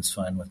Children's Defense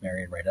Fund with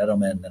Marion Wright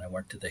Edelman. Then I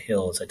worked at the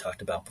Hill, as I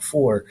talked about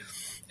before.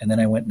 And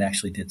then I went and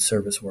actually did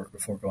service work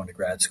before going to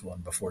grad school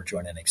and before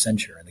joining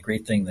Accenture. And the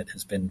great thing that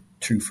has been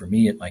true for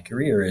me at my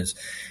career is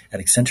at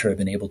Accenture, I've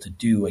been able to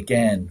do,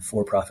 again,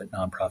 for-profit,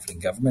 nonprofit,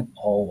 and government,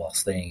 all while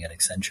staying at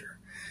Accenture.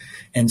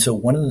 And so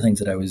one of the things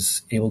that I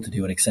was able to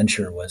do at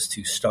Accenture was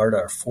to start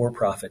our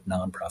for-profit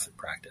nonprofit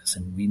practice.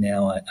 And we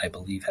now, I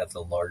believe, have the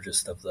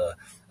largest of the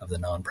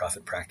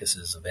nonprofit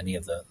practices of any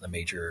of the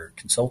major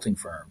consulting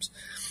firms.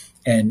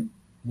 And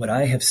what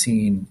I have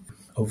seen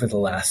over the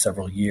last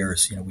several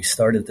years, we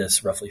started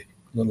this roughly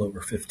a little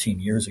over 15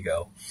 years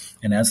ago.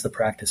 And as the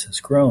practice has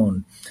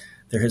grown,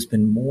 there has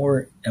been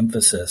more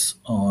emphasis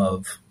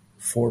of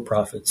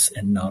for-profits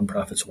and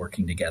nonprofits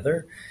working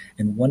together.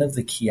 And one of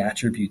the key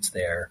attributes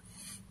there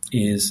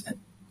is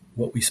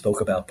what we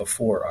spoke about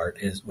before, Art,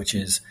 which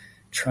is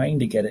trying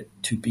to get it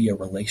to be a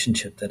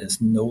relationship that is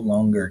no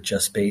longer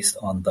just based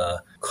on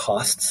the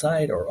cost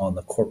side or on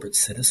the corporate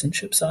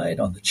citizenship side,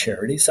 on the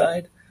charity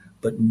side,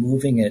 but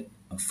moving it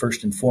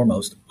first and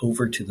foremost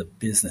over to the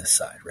business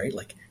side, right?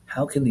 Like,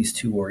 how can these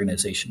two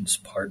organizations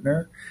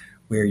partner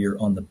where you're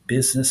on the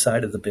business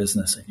side of the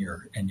business and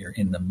you're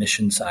in the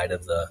mission side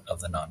of the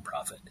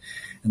nonprofit?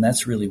 And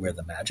that's really where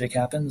the magic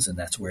happens, and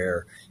that's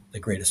where the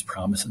greatest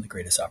promise and the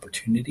greatest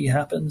opportunity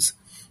happens.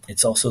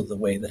 It's also the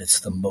way that it's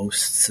the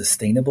most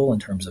sustainable in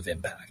terms of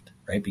impact,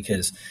 right?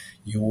 Because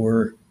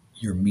you're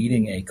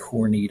meeting a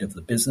core need of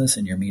the business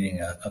and you're meeting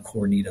a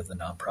core need of the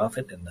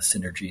nonprofit, and the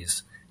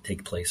synergies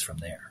take place from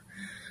there.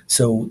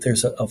 So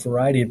there's a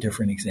variety of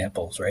different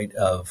examples, right,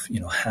 of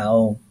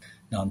how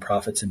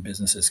nonprofits and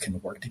businesses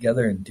can work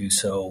together and do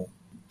so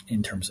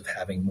in terms of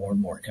having more and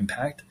more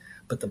impact.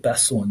 But the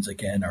best ones,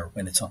 again, are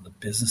when it's on the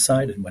business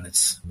side and when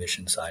it's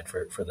mission side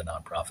for the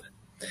nonprofit.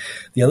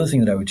 The other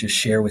thing that I would just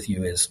share with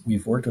you is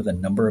we've worked with a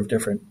number of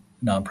different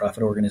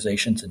nonprofit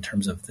organizations in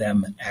terms of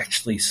them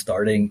actually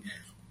starting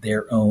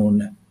their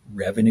own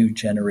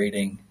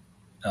revenue-generating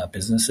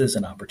businesses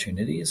and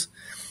opportunities.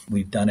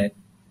 We've done it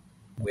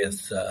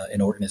with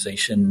an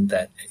organization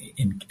that,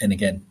 and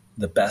again,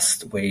 the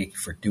best way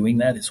for doing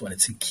that is when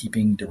it's in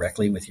keeping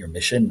directly with your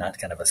mission, not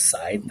kind of a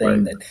side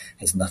thing that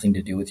has nothing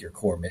to do with your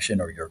core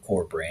mission or your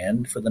core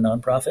brand for the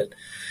nonprofit.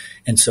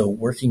 And so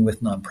working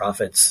with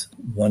nonprofits,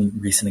 one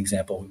recent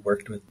example, we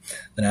worked with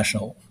the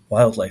National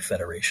Wildlife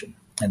Federation,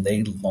 and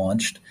they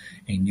launched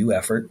a new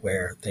effort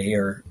where they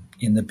are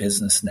in the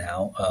business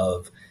now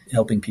of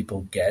helping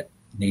people get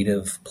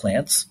native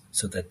plants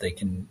so that they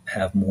can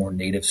have more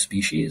native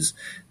species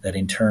that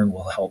in turn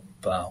will help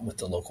with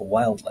the local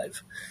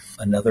wildlife.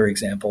 Another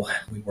example,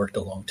 we worked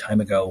a long time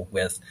ago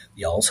with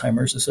the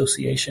Alzheimer's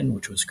Association,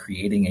 which was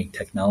creating a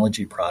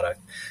technology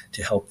product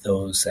to help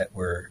those that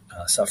were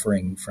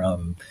suffering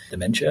from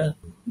dementia.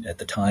 At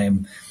the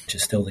time, which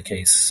is still the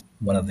case,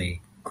 one of the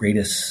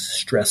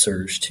greatest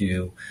stressors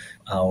to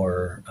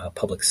our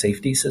public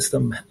safety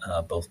system,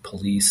 both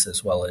police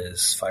as well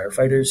as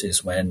firefighters,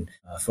 is when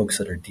folks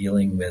that are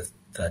dealing with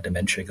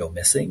dementia go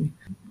missing,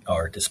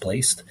 are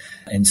displaced.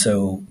 And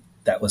so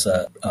that was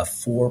a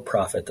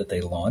for-profit that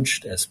they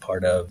launched as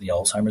part of the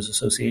Alzheimer's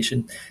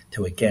Association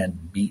to,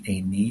 again, meet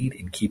a need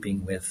in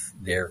keeping with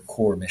their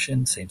core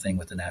mission. Same thing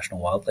with the National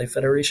Wildlife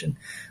Federation,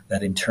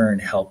 that in turn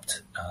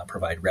helped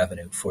provide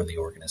revenue for the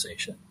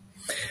organization.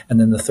 And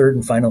then the third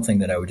and final thing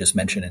that I would just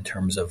mention in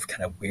terms of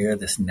kind of where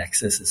this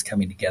nexus is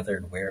coming together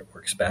and where it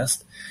works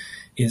best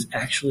is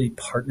actually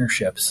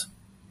partnerships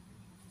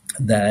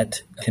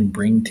that can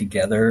bring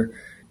together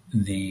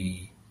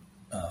the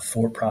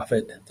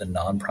for-profit, the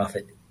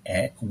nonprofit,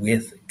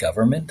 with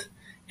government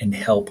and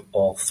help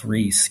all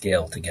three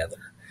scale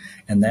together.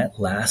 And that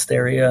last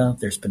area,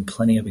 there's been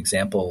plenty of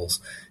examples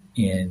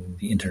in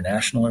the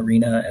international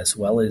arena, as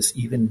well as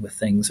even with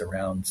things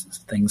around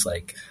things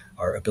like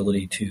our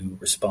ability to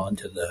respond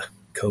to the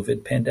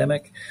COVID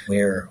pandemic,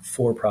 where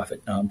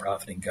for-profit,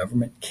 nonprofit, and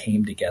government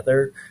came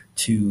together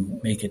to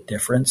make a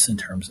difference in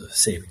terms of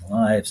saving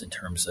lives, in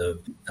terms of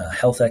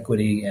health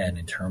equity, and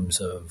in terms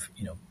of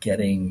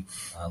getting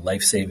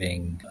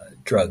life-saving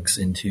drugs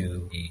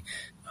into the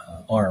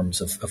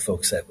arms of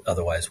folks that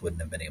otherwise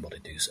wouldn't have been able to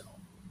do so.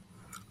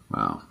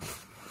 Wow.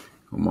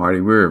 Well,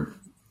 Marty,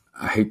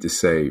 I hate to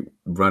say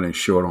running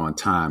short on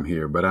time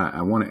here, but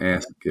I want to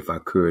ask, if I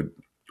could,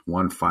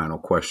 one final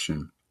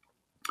question.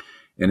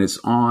 And it's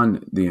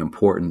on the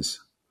importance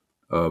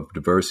of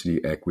diversity,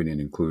 equity, and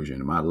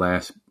inclusion. In my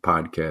last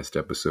podcast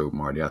episode,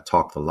 Marty, I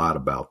talked a lot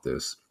about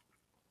this.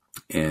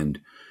 And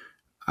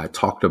I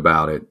talked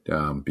about it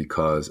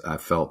because I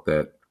felt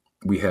that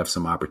we have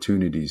some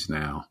opportunities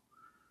now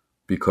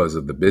because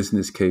of the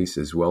business case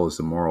as well as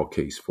the moral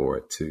case for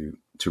it to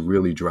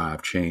really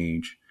drive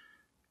change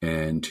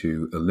and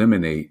to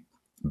eliminate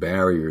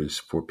barriers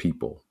for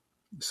people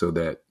so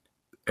that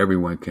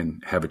everyone can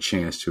have a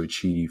chance to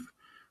achieve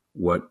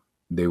what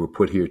they were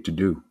put here to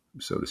do,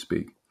 so to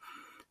speak.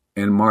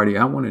 And Marty,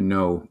 I want to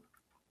know,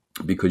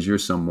 because you're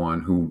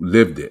someone who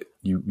lived it,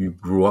 you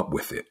grew up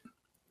with it.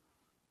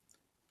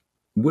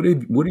 What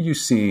are you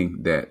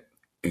seeing that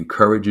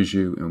encourages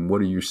you, and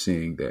what are you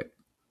seeing that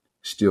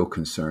still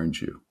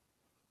concerns you?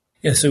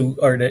 Yeah, so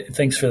Art,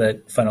 thanks for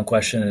that final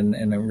question,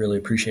 and I really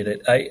appreciate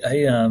it.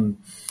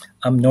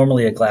 I'm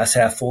normally a glass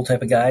half full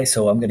type of guy,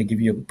 so I'm going to give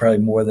you probably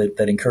more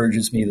that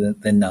encourages me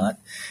than not.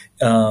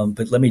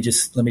 But let me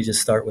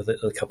just start with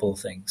a couple of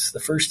things.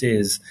 The first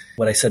is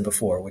what I said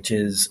before, which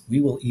is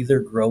we will either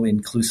grow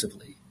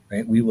inclusively,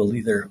 right? We will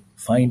either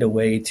find a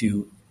way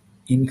to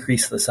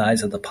increase the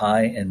size of the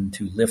pie and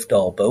to lift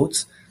all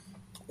boats,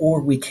 or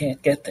we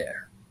can't get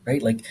there,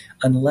 right? Like,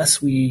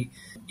 unless we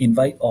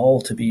invite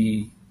all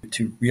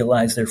to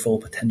realize their full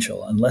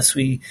potential, unless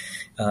we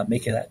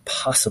make that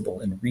possible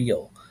and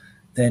real,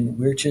 then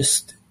we're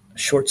just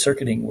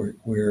short-circuiting,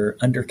 we're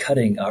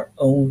undercutting our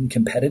own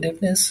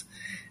competitiveness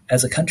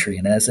as a country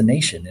and as a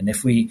nation. And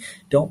if we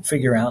don't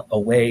figure out a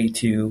way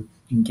to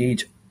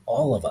engage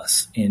all of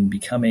us in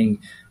becoming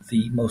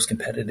the most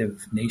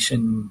competitive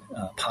nation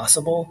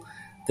possible,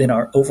 then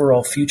our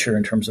overall future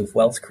in terms of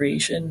wealth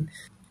creation,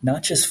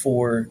 not just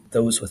for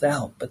those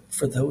without, but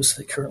for those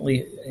that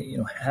currently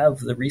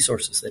have the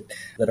resources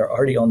that are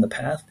already on the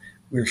path,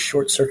 we're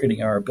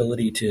short-circuiting our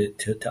ability to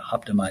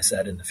optimize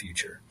that in the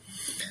future.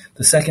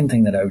 The second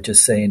thing that I would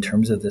just say in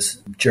terms of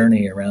this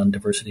journey around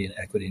diversity and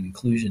equity and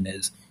inclusion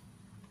is,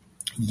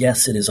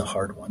 yes, it is a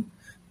hard one.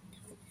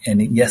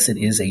 And yes, it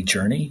is a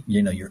journey.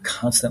 You're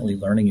constantly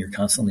learning, you're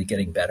constantly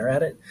getting better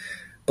at it,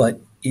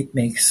 but it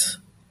makes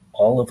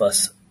all of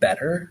us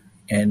better.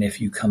 And if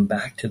you come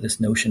back to this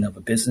notion of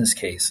a business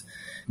case,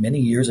 many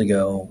years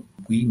ago,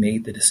 we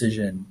made the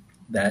decision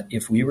that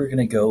if we were going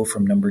to go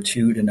from number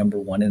 2 to number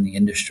 1 in the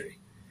industry,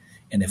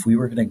 and if we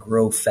were going to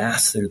grow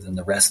faster than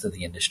the rest of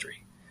the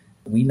industry,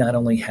 we not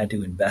only had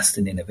to invest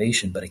in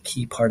innovation, but a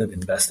key part of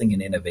investing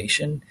in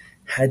innovation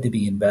had to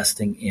be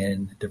investing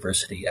in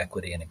diversity,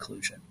 equity, and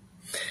inclusion.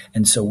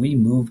 And so we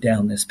moved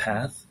down this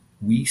path.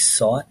 We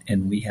sought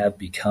and we have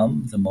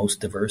become the most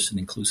diverse and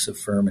inclusive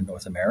firm in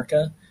North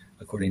America,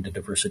 according to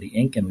Diversity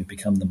Inc., and we've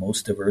become the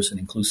most diverse and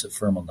inclusive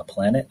firm on the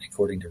planet,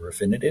 according to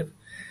Refinitiv.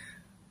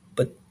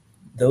 But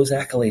those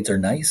accolades are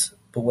nice,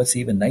 but what's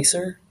even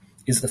nicer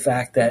is the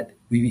fact that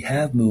we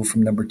have moved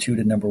from number 2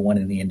 to number 1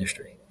 in the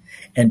industry.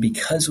 And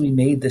because we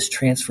made this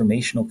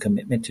transformational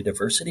commitment to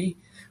diversity,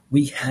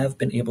 we have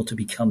been able to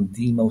become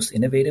the most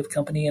innovative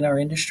company in our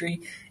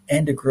industry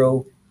and to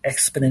grow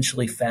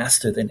exponentially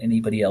faster than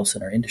anybody else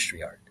in our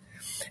industry are.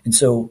 And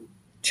so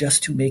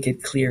just to make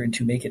it clear and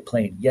to make it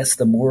plain, yes,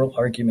 the moral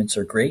arguments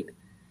are great,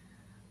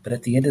 but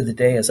at the end of the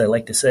day, as I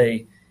like to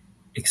say,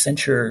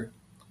 Accenture,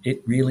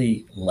 it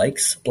really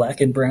likes black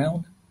and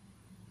brown,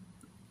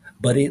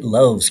 but it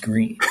loves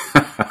green,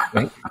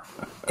 right?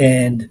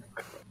 And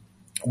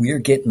we're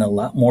getting a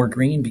lot more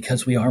green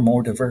because we are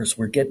more diverse.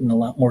 We're getting a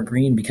lot more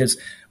green because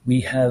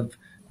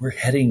we're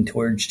heading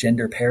towards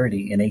gender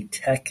parity in a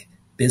tech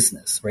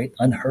business, right?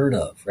 Unheard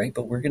of, right?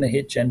 But we're going to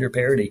hit gender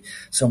parity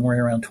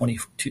somewhere around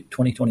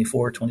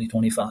 2024,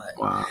 2025.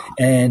 Wow.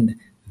 And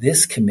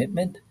this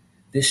commitment,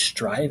 this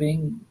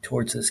striving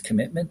towards this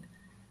commitment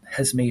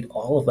has made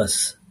all of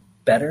us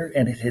better,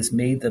 and it has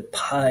made the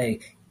pie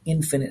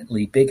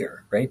infinitely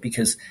bigger, right?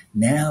 Because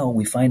now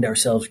we find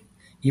ourselves,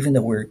 even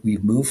though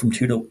we've moved from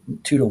 2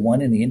 to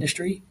 1 in the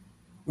industry,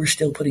 we're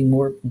still putting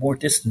more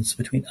distance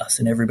between us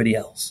and everybody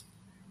else,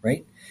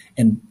 right?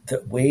 And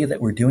the way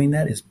that we're doing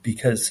that is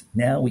because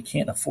now we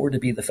can't afford to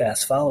be the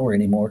fast follower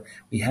anymore.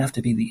 We have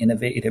to be the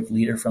innovative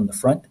leader from the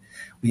front.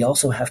 We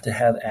also have to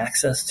have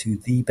access to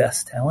the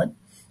best talent,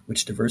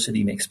 which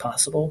diversity makes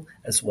possible,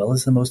 as well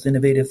as the most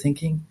innovative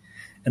thinking.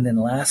 And then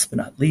last but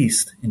not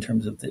least, in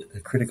terms of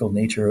the critical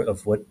nature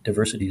of what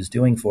diversity is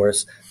doing for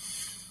us,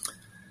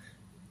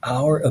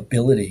 our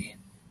ability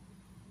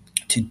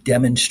to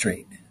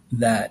demonstrate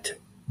that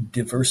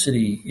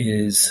diversity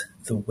is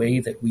the way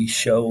that we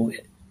show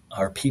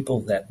our people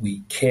that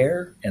we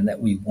care and that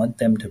we want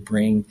them to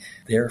bring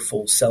their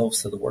full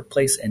selves to the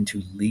workplace and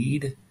to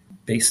lead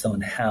based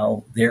on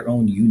how their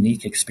own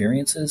unique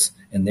experiences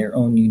and their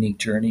own unique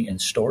journey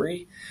and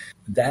story.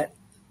 That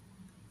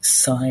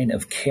sign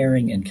of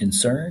caring and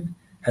concern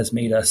has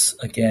made us,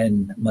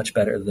 again, much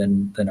better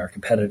than our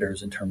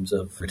competitors in terms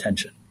of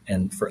retention.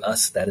 And for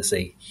us, that is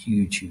a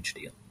huge, huge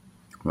deal.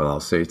 Well, I'll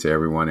say to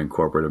everyone in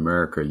corporate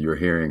America, you're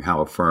hearing how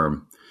a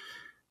firm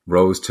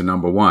rose to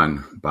number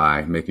 1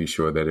 by making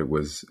sure that it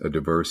was a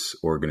diverse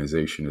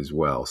organization as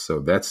well. So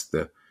that's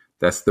the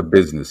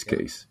business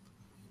case.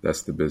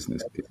 That's the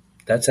business case.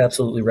 That's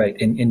absolutely right.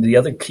 And the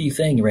other key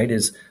thing, right,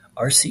 is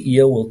our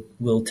CEO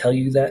will tell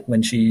you that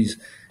when she's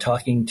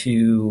talking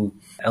to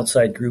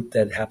outside group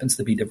that happens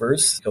to be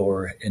diverse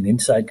or an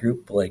inside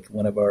group like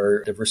one of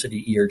our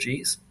diversity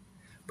ERGs,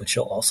 but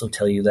she'll also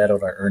tell you that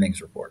on our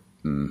earnings report.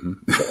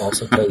 Mm-hmm. She'll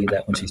also tell you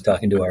that when she's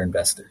talking to our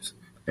investors.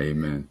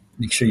 Amen.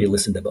 Make sure you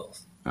listen to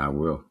both. I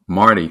will.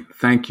 Marty,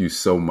 thank you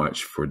so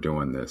much for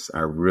doing this. I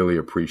really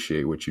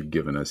appreciate what you've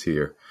given us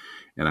here.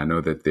 And I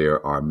know that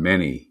there are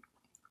many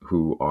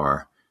who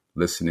are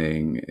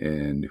listening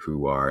and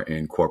who are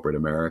in corporate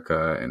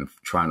America and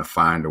trying to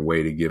find a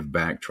way to give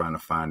back, trying to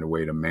find a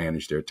way to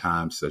manage their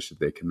time such that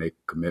they can make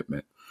a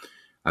commitment.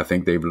 I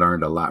think they've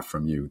learned a lot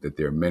from you, that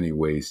there are many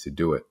ways to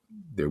do it.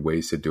 There are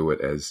ways to do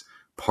it as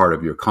part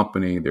of your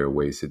company. There are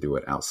ways to do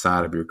it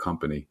outside of your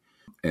company.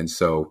 And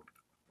so,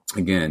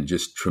 again,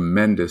 just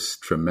tremendous,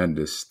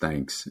 tremendous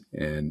thanks.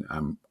 And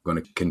I'm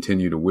going to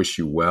continue to wish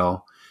you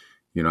well.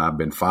 You know, I've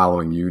been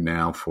following you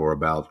now for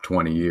about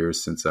 20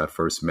 years since I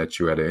first met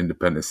you at an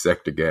independent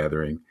sector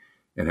gathering,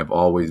 and have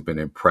always been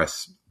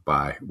impressed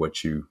by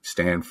what you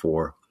stand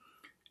for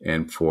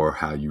and for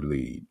how you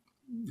lead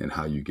and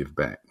how you give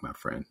back, my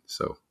friend.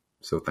 So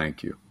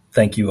thank you.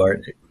 Thank you,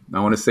 Art. I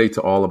want to say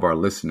to all of our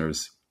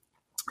listeners,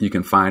 you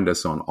can find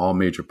us on all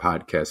major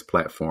podcast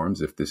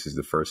platforms. If this is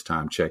the first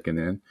time checking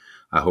in,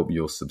 I hope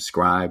you'll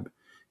subscribe.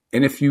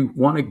 And if you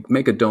want to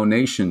make a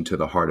donation to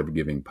the Heart of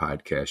Giving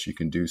podcast, you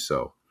can do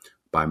so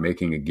by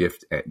making a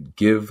gift at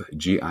give.org.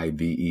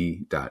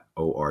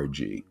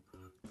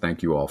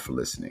 Thank you all for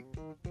listening.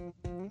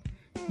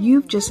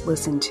 You've just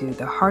listened to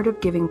the Heart of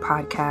Giving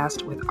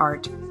podcast with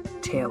Art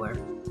Taylor.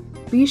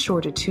 Be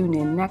sure to tune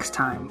in next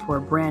time for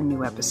a brand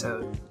new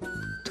episode.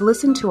 To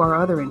listen to our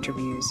other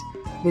interviews,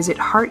 visit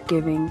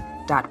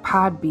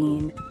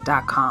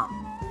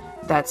heartgiving.podbean.com.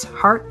 That's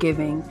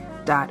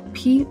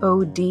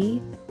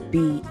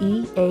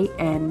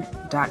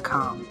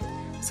heartgiving.podbean.com.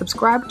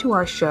 Subscribe to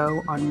our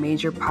show on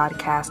major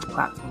podcast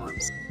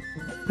platforms.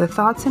 The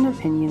thoughts and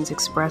opinions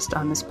expressed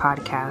on this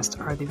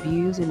podcast are the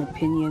views and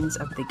opinions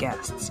of the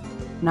guests,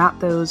 not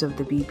those of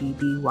the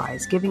BBB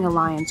Wise Giving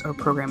Alliance or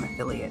program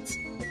affiliates.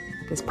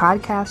 This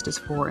podcast is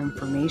for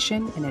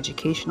information and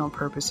educational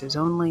purposes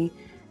only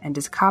and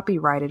is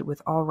copyrighted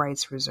with all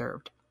rights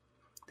reserved.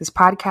 This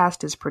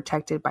podcast is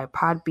protected by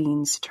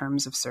Podbean's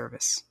terms of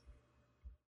service.